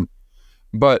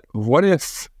 But what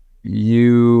if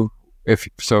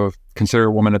consider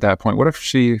a woman at that point, what if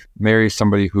she marries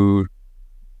somebody who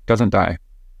doesn't die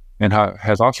and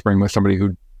has offspring with somebody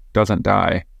who doesn't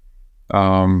die?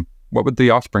 What would the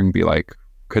offspring be like?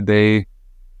 Could they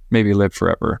maybe live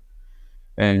forever?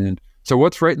 And so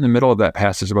what's right in the middle of that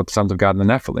passage about the sons of God and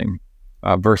the Nephilim?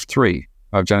 Verse 3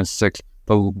 of Genesis 6,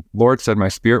 the Lord said, my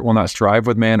spirit will not strive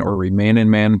with man or remain in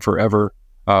man forever,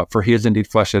 for he is indeed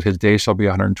flesh, that his days shall be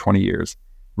 120 years.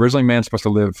 Originally, man's supposed to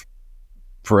live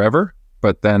forever,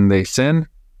 but then they sin,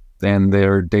 and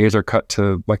their days are cut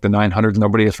to like the 900s.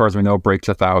 Nobody, as far as we know, breaks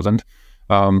 1,000.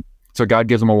 So God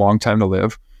gives them a long time to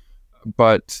live.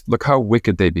 But look how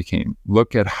wicked they became.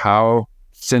 Look at how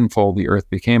sinful the earth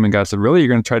became. And God said, really, you're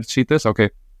going to try to cheat this? Okay,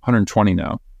 120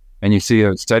 now. And you see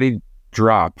a steady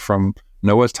drop from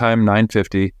Noah's time,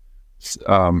 950,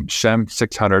 Shem,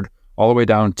 600, all the way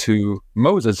down to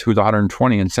Moses, who's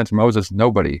 120. And since Moses,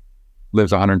 nobody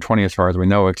lives 120 as far as we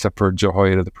know, except for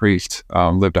Jehoiada the priest,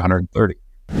 lived 130.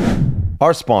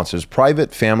 Our sponsors,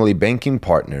 Private Family Banking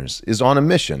Partners, is on a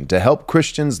mission to help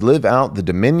Christians live out the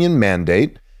Dominion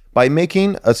mandate by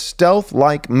making a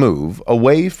stealth-like move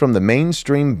away from the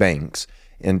mainstream banks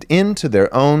and into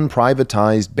their own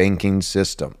privatized banking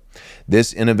system.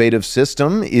 This innovative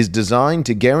system is designed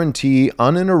to guarantee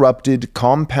uninterrupted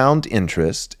compound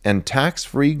interest and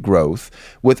tax-free growth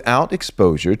without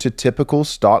exposure to typical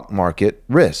stock market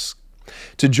risk.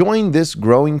 To join this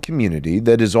growing community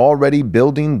that is already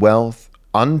building wealth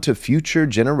unto future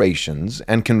generations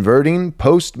and converting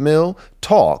post-mill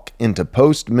talk into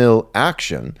post-mill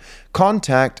action,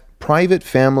 contact Private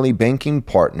Family Banking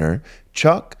Partner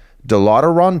Chuck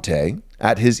DeLauderante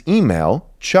at his email,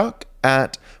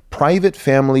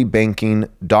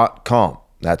 chuck@privatefamilybanking.com.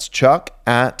 That's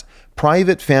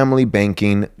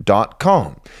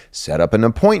chuck@privatefamilybanking.com. Set up an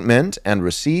appointment and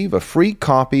receive a free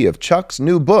copy of Chuck's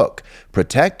new book,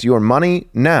 Protect Your Money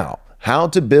Now: How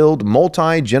to Build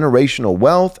Multi-Generational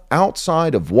Wealth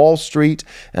Outside of Wall Street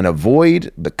and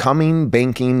Avoid the Coming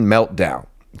Banking Meltdown.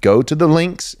 Go to the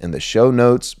links in the show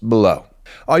notes below.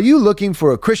 Are you looking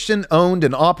for a Christian-owned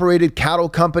and operated cattle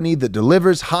company that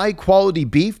delivers high-quality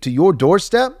beef to your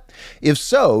doorstep? If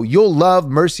so, you'll love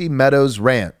Mercy Meadows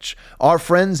Ranch. Our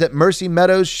friends at Mercy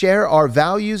Meadows share our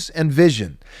values and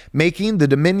vision, making the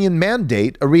Dominion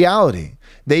mandate a reality.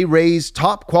 They raise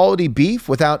top-quality beef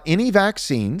without any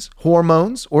vaccines,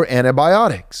 hormones, or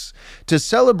antibiotics. To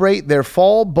celebrate their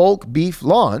fall bulk beef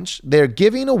launch, they're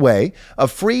giving away a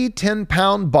free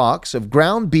 10-pound box of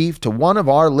ground beef to one of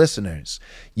our listeners.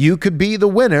 You could be the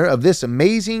winner of this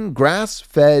amazing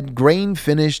grass-fed,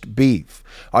 grain-finished beef.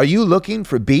 Are you looking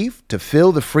for beef to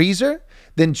fill the freezer?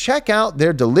 Then check out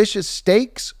their delicious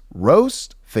steaks,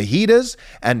 roast, fajitas,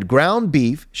 and ground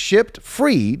beef shipped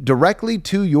free directly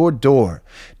to your door.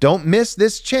 Don't miss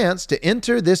this chance to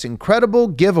enter this incredible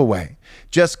giveaway.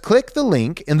 Just click the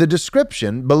link in the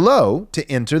description below to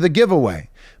enter the giveaway.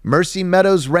 Mercy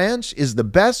Meadows Ranch is the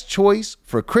best choice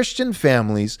for Christian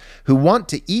families who want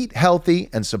to eat healthy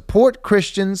and support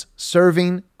Christians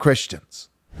serving Christians.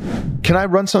 Can I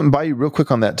run something by you real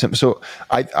quick on that, Tim? So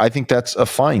I think that's a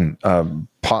fine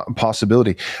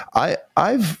possibility.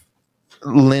 I've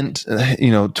lent,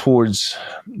 towards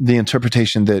the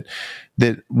interpretation that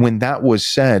when that was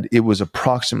said, it was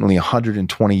approximately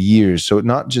 120 years. So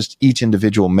not just each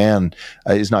individual man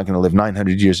is not going to live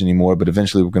 900 years anymore, but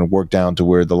eventually we're going to work down to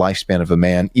where the lifespan of a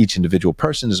man, each individual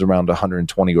person, is around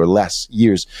 120 or less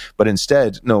years. But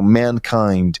instead, no,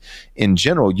 mankind in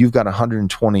general, you've got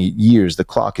 120 years. The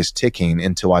clock is ticking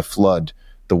until I flood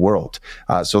the world.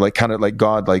 So like kind of like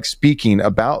God like speaking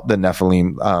about the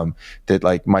Nephilim, that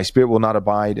like my spirit will not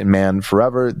abide in man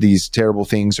forever. These terrible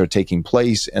things are taking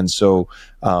place, and so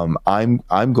I'm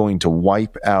going to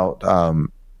wipe out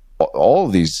all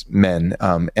of these men,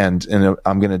 and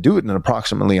I'm going to do it in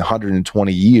approximately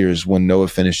 120 years when Noah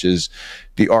finishes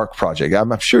the Ark project.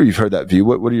 I'm sure you've heard that view.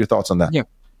 What are your thoughts on that?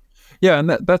 Yeah, and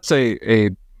that's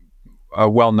a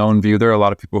well-known view. There are a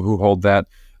lot of people who hold that.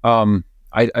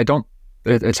 I don't.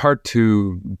 It's hard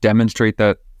to demonstrate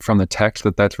that from the text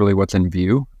that that's really what's in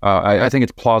view. I think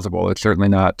it's plausible. It's certainly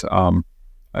not.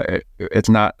 It's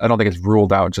not. I don't think it's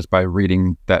ruled out just by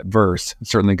reading that verse.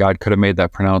 Certainly, God could have made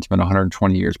that pronouncement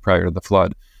 120 years prior to the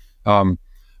flood,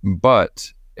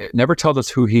 but it never tells us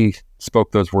who He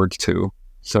spoke those words to.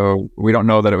 So we don't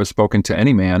know that it was spoken to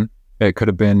any man. It could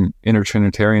have been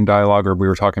intertrinitarian dialogue, or we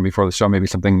were talking before the show, maybe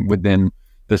something within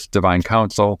this divine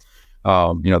council,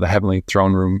 the heavenly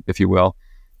throne room, if you will.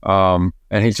 And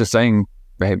He's just saying,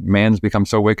 hey, man's become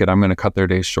so wicked, I'm going to cut their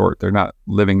days short. They're not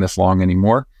living this long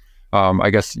anymore. I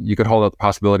guess you could hold out the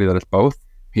possibility that it's both.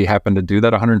 He happened to do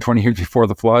that 120 years before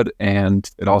the flood, and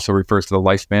it also refers to the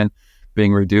lifespan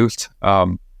being reduced.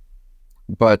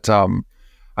 But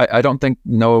I don't think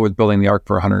Noah was building the ark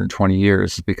for 120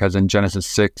 years, because in Genesis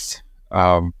 6,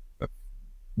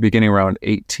 beginning around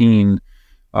 18,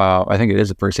 I think it is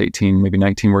at verse 18, maybe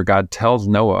 19, where God tells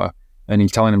Noah, and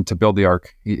He's telling him to build the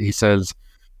ark. He says,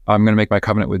 I'm going to make my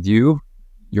covenant with you,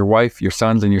 your wife, your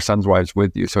sons, and your sons' wives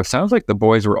with you. So it sounds like the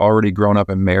boys were already grown up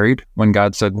and married when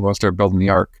God said, we'll start building the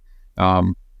ark.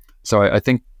 So I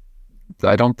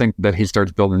don't think that He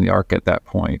starts building the ark at that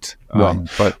point. Right.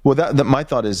 But that my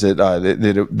thought is that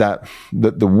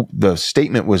the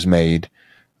statement was made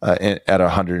at a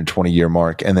 120-year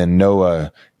mark, and then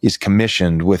Noah is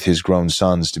commissioned with his grown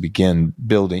sons to begin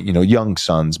building, young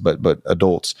sons, but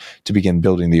adults, to begin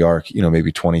building the ark,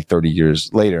 maybe 20, 30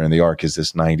 years later. And the ark is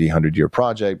this 90, 100-year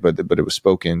project, but it was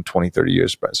spoken 20, 30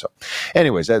 years. So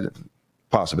anyways, that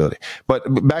possibility. But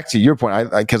back to your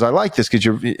point, because I like this,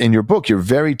 because in your book, you're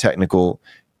very technical.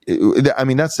 I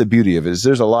mean, that's the beauty of it, is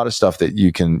there's a lot of stuff that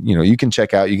you can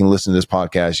check out. You can listen to this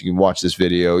podcast, you can watch this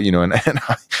video, and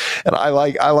I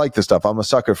like this stuff. I'm a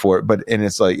sucker for it, and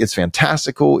it's like, it's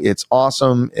fantastical. It's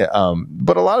awesome.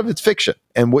 But a lot of it's fiction.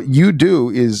 And what you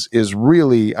do is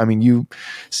really, I mean, you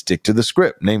stick to the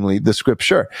script, namely the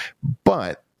scripture.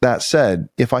 But that said,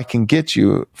 if I can get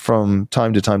you from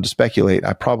time to time to speculate,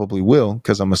 I probably will,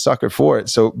 because I'm a sucker for it.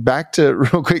 So back to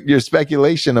real quick, your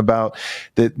speculation about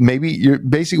that, maybe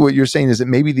basically what you're saying is that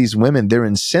maybe these women, their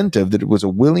incentive, that it was a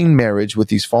willing marriage with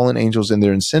these fallen angels, and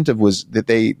their incentive was that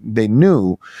they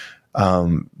knew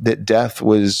that death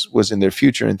was in their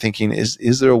future, and thinking,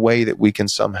 is there a way that we can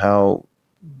somehow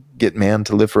get man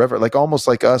to live forever, like almost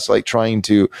like us, like trying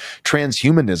to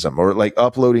transhumanism, or like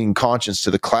uploading conscience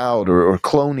to the cloud, or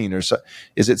cloning, or so.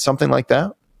 Is it something like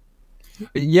that?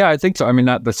 Yeah, I think so. I mean,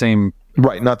 not the same,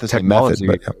 right? Not the same method,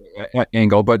 but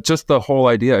angle, but just the whole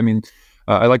idea. I mean,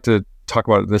 I like to talk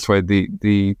about it this way: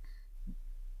 the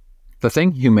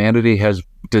thing humanity has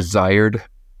desired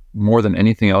more than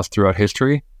anything else throughout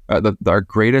history, our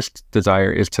greatest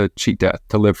desire is to cheat death,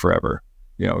 to live forever.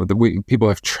 People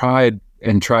have tried,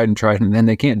 and then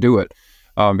they can't do it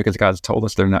because God's told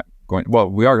us they're not going. Well,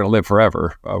 we are going to live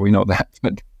forever. We know that,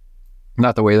 but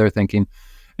not the way they're thinking.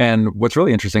 And what's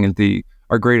really interesting is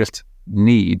our greatest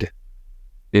need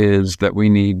is that we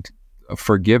need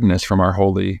forgiveness from our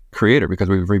holy Creator, because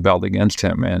we've rebelled against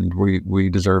Him, and we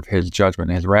deserve His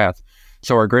judgment and His wrath.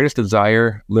 So our greatest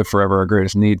desire, live forever. Our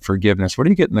greatest need, forgiveness. What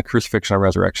do you get in the crucifixion and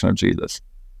resurrection of Jesus?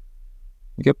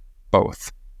 You get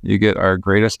both. You get our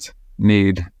greatest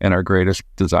need and our greatest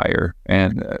desire,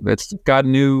 and it's God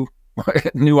knew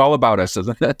all about us,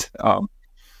 isn't it?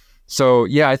 So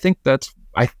yeah, I think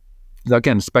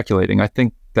again, speculating, I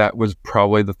think that was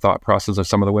probably the thought process of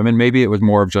some of the women. Maybe it was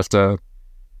more of just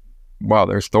wow,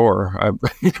 there's Thor.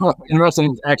 In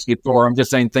wrestling, actually Thor. I'm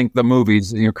just saying, think the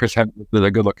movies. Chris Hemsworth is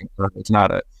a good looking.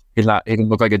 He didn't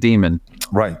look like a demon.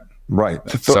 Right.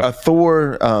 A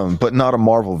Thor, but not a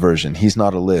Marvel version. He's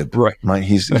not a lib. Right.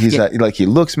 He's like, he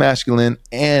looks masculine,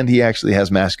 and he actually has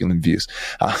masculine views.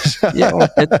 Yeah.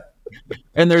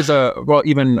 And there's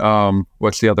even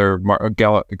what's the other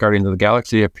Guardians of the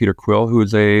Galaxy? You have Peter Quill, who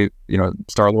is a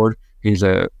Star-Lord. He's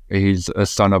a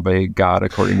son of a god,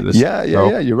 according to this. Yeah.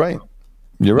 You're right.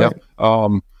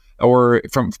 Or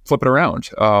flip it around.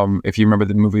 If you remember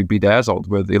the movie Bedazzled,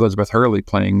 with Elizabeth Hurley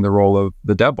playing the role of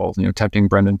the devil, tempting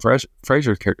Brendan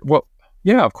Fraser's character. Well,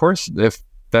 yeah, of course, if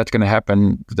that's going to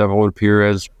happen, the devil would appear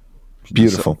as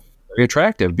beautiful, very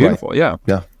attractive, beautiful. Right. Yeah.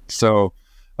 Yeah. So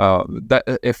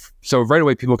Right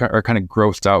away people are kind of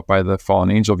grossed out by the fallen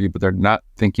angel view, but they're not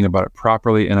thinking about it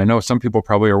properly. And I know some people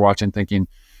probably are watching thinking,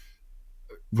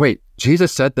 wait,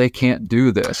 Jesus said they can't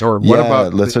do this, or what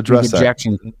about let's address the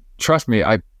objection? Trust me,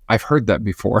 I've heard that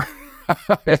before.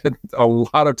 A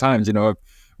lot of times, I've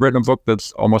written a book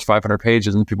that's almost 500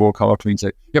 pages, and people will come up to me and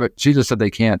say, "Yeah, but Jesus said they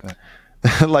can't."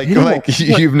 like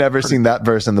you've never seen that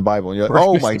verse in the Bible, and you're like,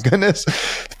 "Oh my goodness,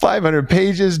 500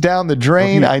 pages down the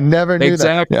drain! I never knew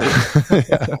that."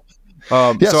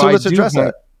 So let's address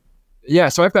that. Yeah,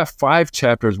 so I've got 5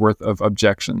 chapters worth of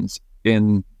objections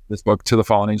in this book to the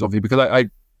fallen angel view, because I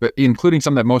including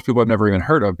some that most people have never even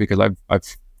heard of, because I've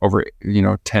over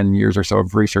 10 years or so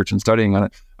of research and studying on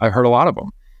it, I've heard a lot of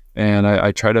them, and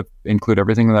I try to include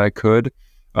everything that I could.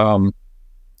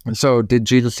 So did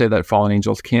Jesus say that fallen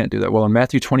angels can't do that? Well, in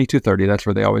Matthew 22:30, that's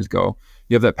where they always go.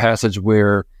 You have that passage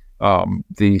where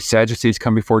the Sadducees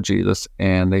come before Jesus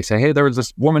and they say, hey, there was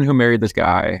this woman who married this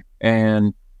guy,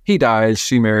 and he dies,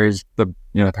 she marries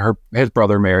his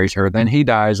brother marries her, then he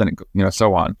dies, and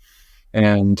so on.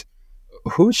 And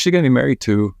who is she going to be married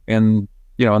to in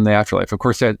the afterlife? Of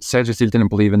course, Sadducees didn't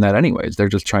believe in that anyways. They're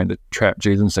just trying to trap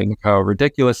Jesus and saying, look how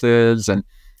ridiculous it is. And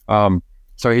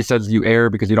so he says, you err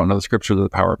because you don't know the scriptures of the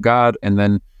power of God. And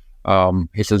then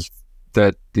he says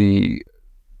that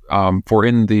for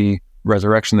in the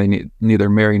resurrection, they neither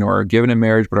marry nor are given in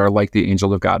marriage, but are like the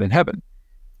angels of God in heaven.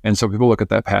 And so people look at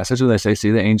that passage and they say,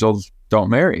 see, the angels don't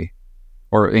marry,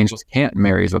 or angels can't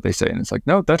marry is what they say. And it's like,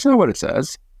 no, that's not what it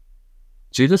says.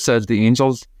 Jesus says the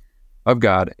angels of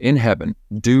God in heaven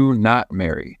do not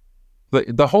marry.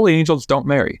 The holy angels don't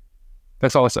marry.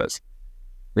 That's all it says.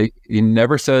 He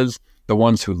never says the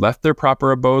ones who left their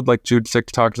proper abode, like Jude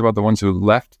 6 talks about, the ones who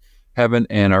left heaven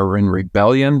and are in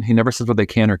rebellion. He never says what they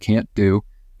can or can't do.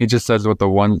 He just says the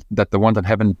ones in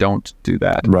heaven don't do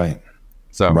that. Right.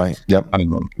 So right. Yep. I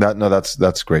don't know.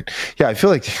 That's great. Yeah, I feel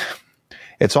like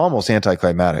it's almost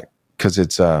anticlimactic, because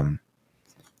it's a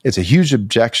huge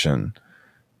objection,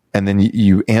 and then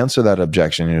you answer that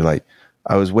objection, and you're like,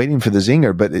 I was waiting for the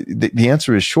zinger, but the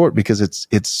answer is short, because it's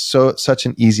such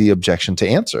an easy objection to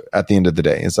answer at the end of the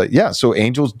day. It's like, yeah, so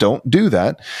angels don't do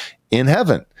that in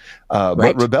heaven, right.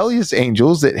 But rebellious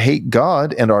angels that hate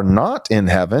God and are not in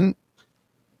heaven,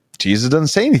 Jesus doesn't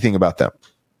say anything about them.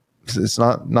 It's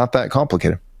not that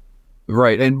complicated.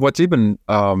 Right. And what's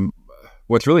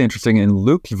really interesting in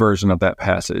Luke's version of that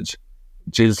passage,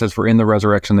 Jesus says, for in the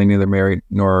resurrection, they neither marry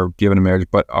nor are given in marriage,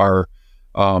 but are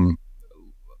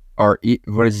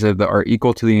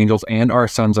equal to the angels and are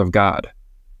sons of God.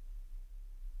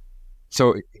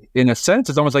 So in a sense,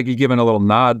 it's almost like you're giving a little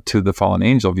nod to the fallen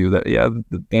angel view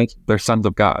that, they're sons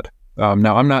of God.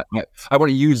 Now I want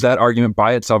to use that argument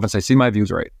by itself and say, see, my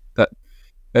view's right.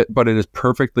 But it is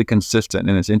perfectly consistent,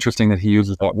 and it's interesting that he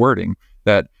uses that wording,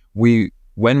 that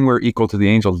when we're equal to the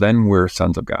angels, then we're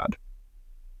sons of God.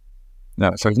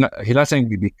 No, so he's not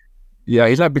saying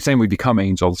he's not saying we become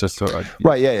angels, just so right.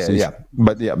 Yeah.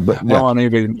 But I don't want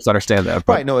anybody to misunderstand that.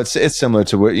 Right. No, it's similar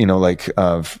to what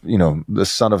the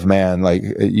Son of Man, like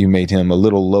you made him a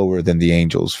little lower than the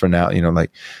angels for now.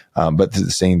 But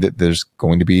saying that there's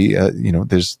going to be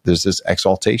there's this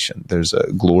exaltation, there's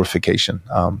a glorification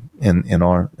in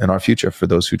our future for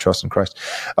those who trust in Christ.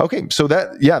 Okay, so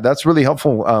that's really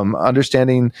helpful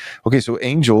understanding. Okay, so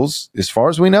angels, as far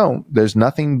as we know, there's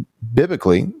nothing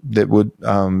biblically that would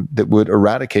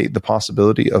eradicate the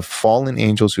possibility of fallen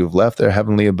angels who have left their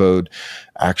heavenly abode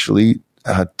actually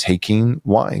taking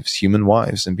wives, human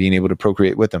wives, and being able to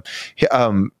procreate with them.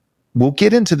 We'll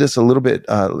get into this a little bit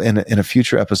in a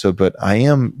future episode, but I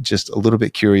am just a little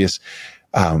bit curious.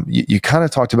 You kind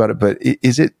of talked about it, but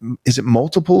is it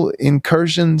multiple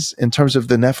incursions in terms of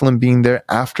the Nephilim being there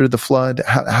after the flood?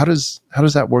 How does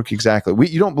that work exactly?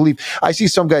 You don't believe? I see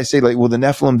some guys say like, well, the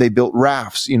Nephilim, they built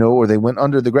rafts, or they went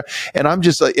under the ground, and I'm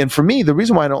just like, and for me, the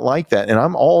reason why I don't like that, and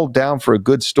I'm all down for a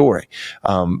good story,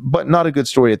 but not a good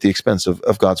story at the expense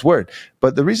of God's word.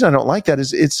 But the reason I don't like that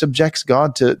is it subjects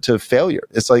God to failure.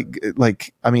 It's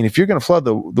like I mean, if you're going to flood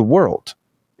the world.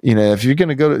 If you're going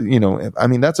to go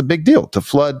to, that's a big deal to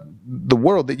flood the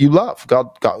world that you love.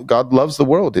 God loves the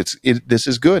world. This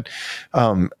is good.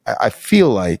 I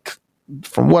feel like,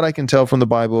 from what I can tell from the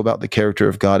Bible about the character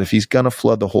of God, if he's going to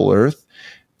flood the whole earth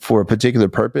for a particular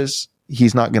purpose,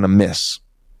 he's not going to miss.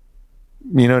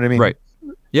 You know what I mean? Right.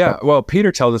 Yeah. Well,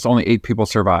 Peter tells us only 8 people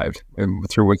survived,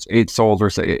 through which 8 souls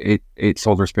were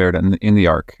spared in the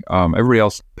ark. Everybody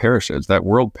else perishes. That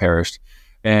world perished.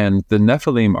 And the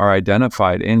Nephilim are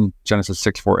identified in Genesis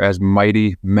 6:4 as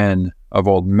mighty men of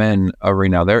old, men of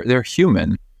renown. They're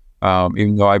human,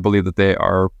 even though I believe that they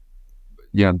are,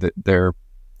 they're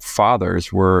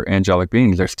fathers were angelic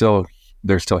beings. They're still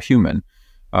human.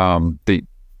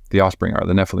 The offspring are,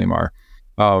 the Nephilim are.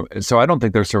 So I don't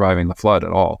think they're surviving the flood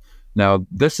at all. Now,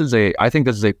 I think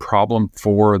this is a problem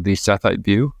for the Sethite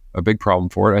view, a big problem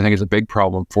for it. I think it's a big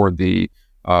problem for the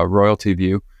royalty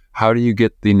view. How do you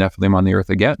get the Nephilim on the earth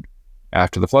again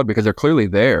after the flood? Because they're clearly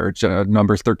there.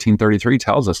 Numbers 13:33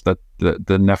 tells us that the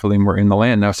Nephilim were in the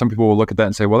land. Now, some people will look at that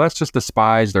and say, well, that's just the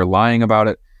spies. They're lying about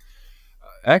it.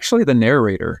 Actually, the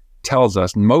narrator tells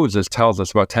us, Moses tells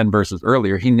us about 10 verses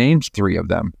earlier, he names 3 of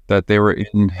them, that they were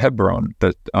in Hebron,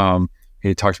 that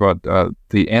he talks about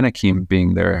the Anakim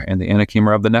being there, and the Anakim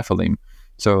are of the Nephilim.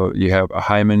 So you have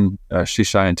Ahiman,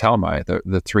 Shishai, and Talmai,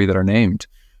 the 3 that are named.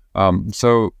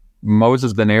 So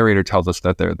Moses, the narrator, tells us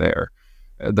that they're there.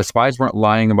 The spies weren't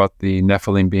lying about the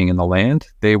Nephilim being in the land.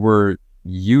 They were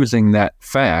using that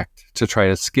fact to try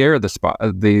to scare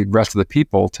the rest of the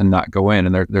people to not go in.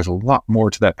 And there's a lot more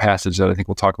to that passage that I think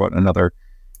we'll talk about in another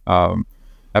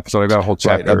episode. I've got a whole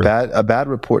chapter. Right. A bad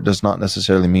report does not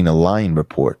necessarily mean a lying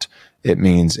report. It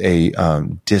means a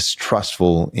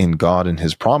distrustful in God and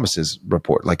his promises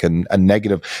report, like a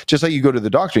negative. Just like you go to the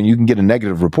doctor and you can get a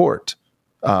negative report.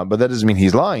 But that doesn't mean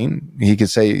he's lying. He could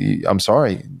say, I'm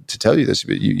sorry to tell you this,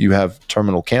 but you have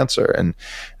terminal cancer. And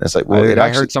it's like, well, I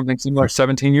heard something similar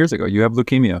 17 years ago. You have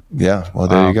leukemia. Yeah. Well,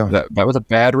 there you go. That was a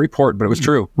bad report, but it was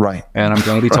true. Right. And I'm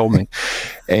glad he told me.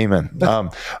 Amen.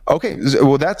 Okay.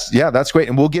 Well, that's great.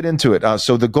 And we'll get into it.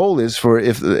 So the goal is, for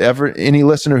if ever any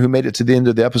listener who made it to the end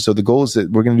of the episode, the goal is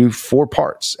that we're going to do 4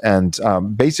 parts. And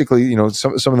basically,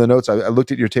 some of the notes, I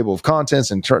looked at your table of contents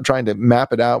and trying to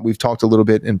map it out. We've talked a little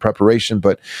bit in preparation,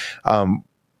 but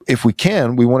if we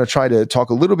can, we want to try to talk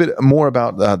a little bit more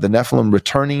about the Nephilim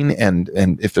returning, and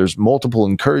if there's multiple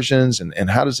incursions, and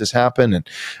how does this happen,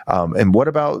 and what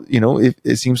about,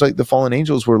 it seems like the fallen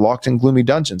angels were locked in gloomy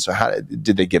dungeons. So how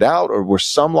did they get out, or were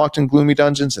some locked in gloomy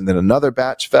dungeons and then another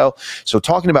batch fell? So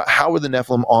talking about how were the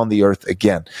Nephilim on the earth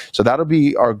again. So that'll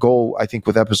be our goal, I think,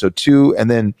 with episode 2, and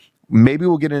then maybe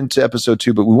we'll get into episode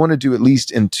 2, but we want to do at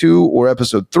least in 2 or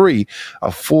episode 3,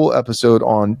 a full episode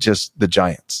on just the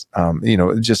giants.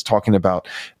 Just talking about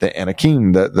the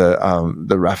Anakim,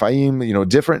 the Rephaim,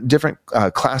 different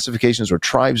classifications or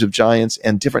tribes of giants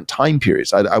and different time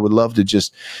periods. I would love to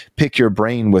just pick your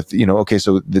brain with, okay,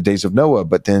 so the days of Noah,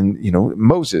 but then,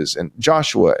 Moses and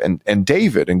Joshua and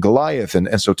David and Goliath.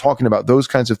 And so talking about those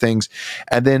kinds of things.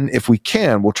 And then if we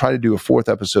can, we'll try to do a 4th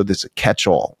episode that's a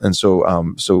catch-all. And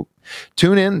so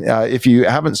tune in. If you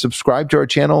haven't subscribed to our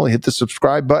channel, hit the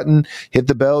subscribe button, hit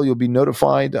the bell. You'll be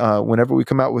notified whenever we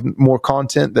come out with more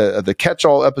content. The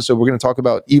catch-all episode, we're going to talk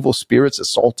about evil spirits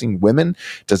assaulting women.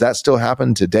 Does that still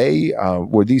happen today?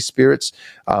 Were these spirits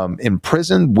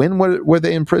imprisoned? When were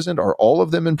they imprisoned? Are all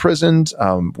of them imprisoned?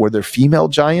 Were there female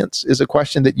giants is a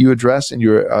question that you address in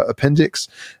your appendix.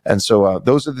 And so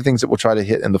those are the things that we'll try to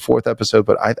hit in the 4th episode.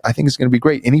 But I think it's going to be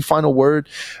great. Any final word,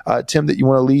 Tim, that you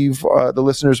want to leave the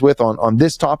listeners with on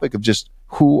this topic of just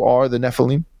who are the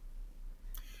Nephilim?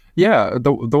 Yeah,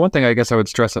 the one thing I guess I would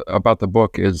stress about the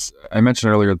book is, I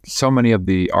mentioned earlier, so many of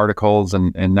the articles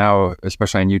and now,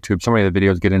 especially on YouTube, so many of the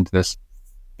videos get into this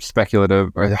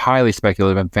speculative or highly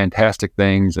speculative and fantastic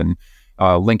things and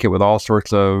link it with all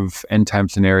sorts of end time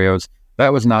scenarios.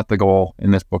 That was not the goal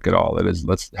in this book at all. It is,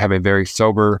 let's have a very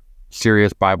sober,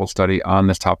 serious Bible study on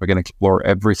this topic and explore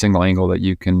every single angle that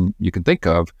you can think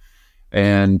of.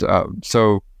 And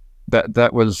so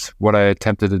that was what I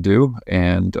attempted to do,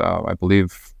 and I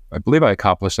believe I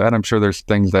accomplished that. I'm sure there's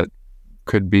things that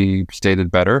could be stated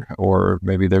better, or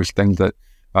maybe there's things that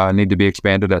need to be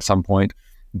expanded at some point.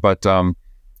 But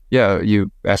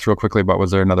you asked real quickly about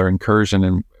was there another incursion,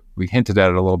 and we hinted at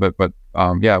it a little bit. But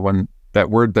when that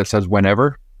word that says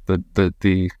whenever, the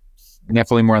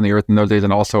Nephilim were on the earth in those days,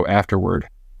 and also afterward,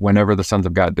 whenever the sons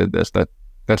of God did this,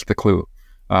 that's the clue.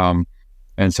 And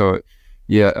so,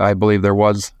 I believe there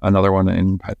was another one,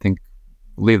 and I think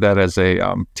leave that as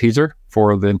a teaser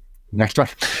for the next one.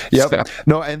 Yep.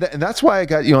 No, and that's why I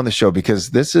got you on the show,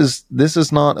 because this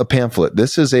is not a pamphlet.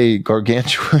 This is a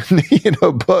gargantuan,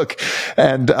 book,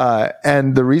 and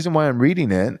the reason why I'm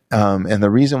reading it, and the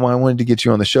reason why I wanted to get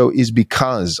you on the show is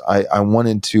because I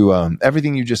wanted to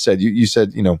everything you just said. You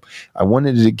said I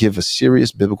wanted to give a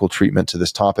serious biblical treatment to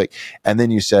this topic, and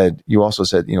then you also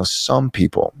said some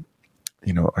people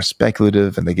are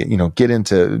speculative and they get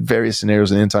into various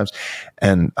scenarios and end times.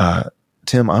 And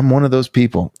Tim, I'm one of those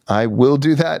people. I will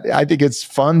do that. I think it's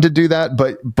fun to do that,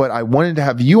 but I wanted to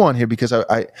have you on here because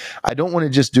I don't want to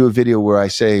just do a video where I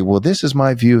say, well, this is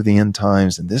my view of the end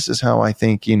times, and this is how I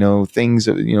think, things,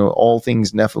 all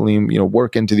things Nephilim,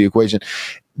 work into the equation.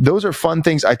 Those are fun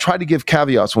things. I try to give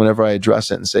caveats whenever I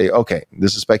address it and say, okay,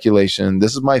 this is speculation.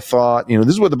 This is my thought. This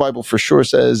is what the Bible for sure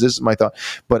says. This is my thought.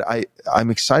 But I'm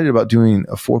excited about doing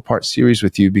a 4-part series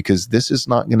with you because this is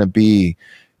not going to be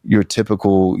your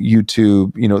typical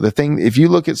YouTube, the thing. If you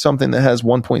look at something that has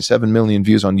 1.7 million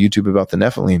views on YouTube about the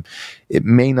Nephilim, it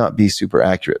may not be super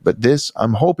accurate, but this,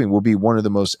 I'm hoping, will be one of the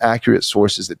most accurate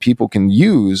sources that people can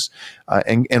use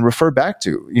and refer back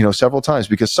to, several times,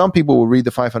 because some people will read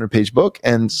the 500-page book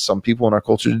and some people in our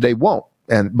culture today won't.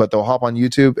 But they'll hop on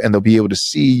YouTube and they'll be able to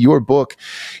see your book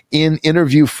in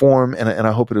interview form. And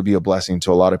I hope it'll be a blessing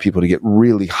to a lot of people to get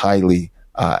really highly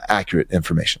accurate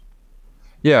information.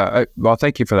 Yeah, well,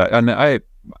 thank you for that. And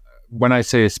when I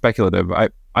say speculative,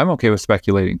 I'm okay with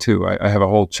speculating too. I have a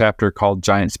whole chapter called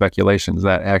Giant Speculations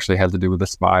that actually has to do with the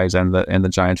spies and the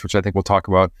giants, which I think we'll talk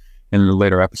about in a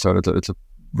later episode. It's a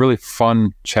really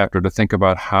fun chapter to think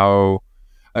about how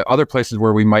other places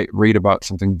where we might read about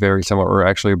something very similar, or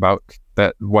actually about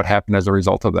that, what happened as a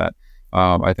result of that.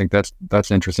 I think that's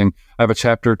interesting. I have a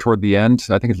chapter toward the end.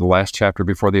 I think it's the last chapter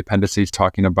before the appendices,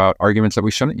 talking about arguments that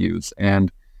we shouldn't use.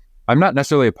 And I'm not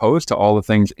necessarily opposed to all the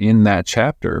things in that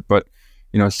chapter, but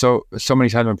so many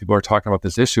times when people are talking about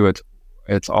this issue,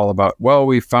 it's all about, well,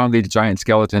 we found these giant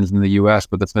skeletons in the U.S.,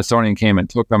 but the Smithsonian came and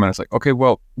took them, and it's like, okay,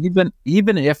 well, even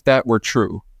if that were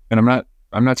true, and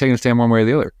I'm not taking a stand one way or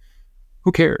the other,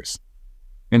 who cares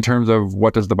in terms of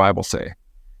what does the Bible say?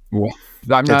 Well,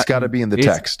 it's got to be in the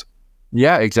text.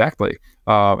 Yeah, exactly.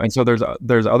 And so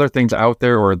there's other things out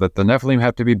there, or that the Nephilim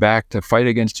have to be back to fight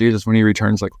against Jesus when he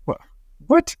returns. Like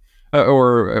what?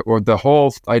 Or the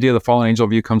whole idea of the fallen angel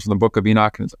view comes from the Book of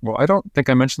Enoch. And well, I don't think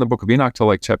I mentioned the Book of Enoch till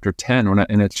like chapter 10,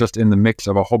 and it's just in the mix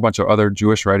of a whole bunch of other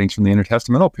Jewish writings from the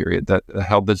intertestamental period that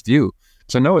held this view.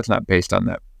 So no, it's not based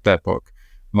on that book.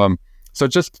 So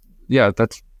just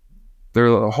there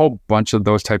are a whole bunch of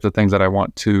those types of things that I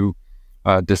want to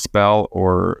dispel,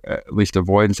 or at least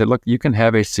avoid, and say, look, you can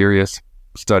have a serious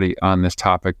study on this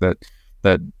topic that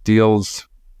deals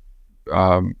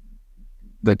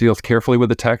carefully with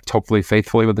the text, hopefully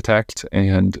faithfully with the text,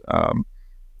 and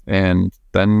then,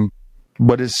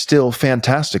 but it's still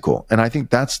fantastical. And I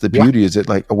think that's the beauty. Is it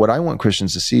like what I want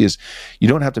Christians to see is you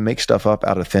don't have to make stuff up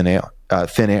out of thin air.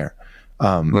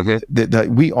 That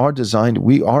we are designed.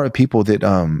 We are a people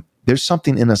that there's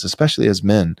something in us, especially as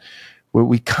men, where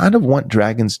we kind of want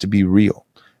dragons to be real,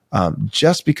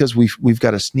 just because we've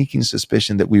got a sneaking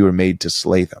suspicion that we were made to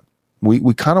slay them.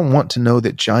 We kind of want to know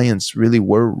that giants really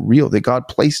were real, that God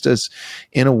placed us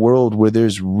in a world where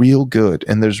there's real good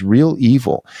and there's real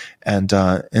evil, and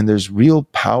there's real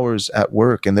powers at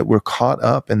work, and that we're caught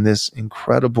up in this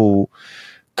incredible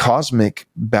cosmic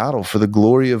battle for the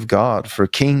glory of God, for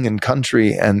king and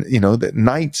country, and the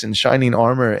knights in shining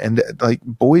armor, and like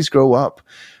boys grow up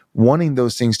wanting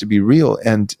those things to be real.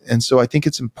 And so I think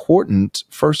it's important,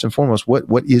 first and foremost,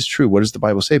 what is true? What does the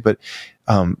Bible say? But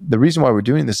the reason why we're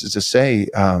doing this is to say,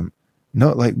 no,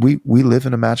 like we live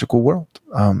in a magical world.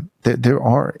 There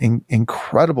are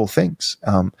incredible things.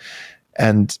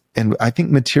 And I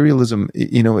think materialism,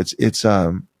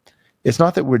 it's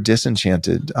not that we're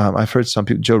disenchanted. I've heard some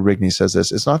people, Joe Rigney says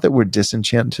this, it's not that we're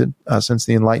disenchanted since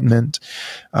the Enlightenment,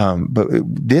 but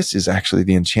this is actually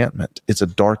the enchantment. It's a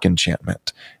dark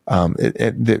enchantment.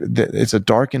 It's a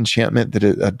dark enchantment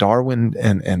that Darwin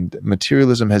and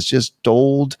materialism has just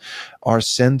dulled our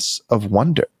sense of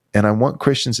wonder. And I want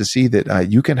Christians to see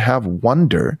that you can have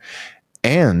wonder,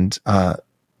 and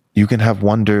you can have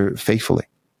wonder faithfully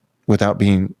without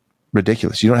being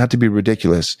ridiculous. You don't have to be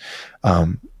ridiculous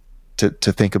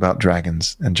to think about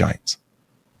dragons and giants.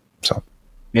 So,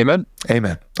 amen.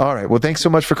 All right. Well, thanks so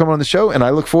much for coming on the show, and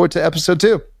I look forward to episode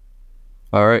 2.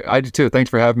 All right. I do too. Thanks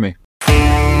for having me.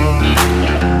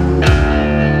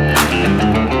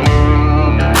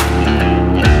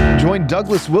 Join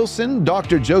Douglas Wilson,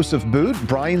 Dr. Joseph Boot,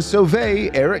 Brian Sauvé,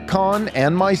 Eric Kahn,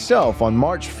 and myself on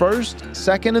March 1st,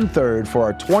 2nd, and 3rd for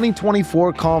our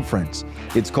 2024 conference.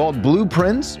 It's called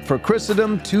Blueprints for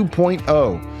Christendom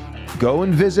 2.0. Go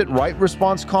and visit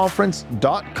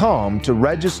rightresponseconference.com to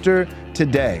register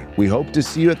today. We hope to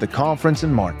see you at the conference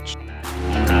in March.